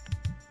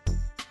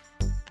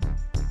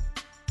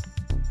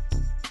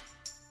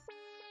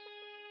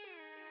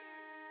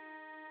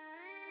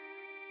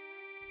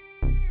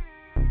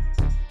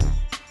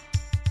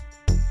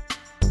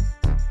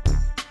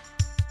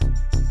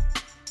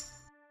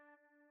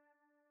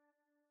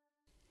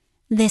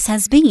 This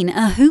has been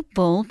a Hoop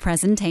Ball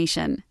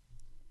presentation.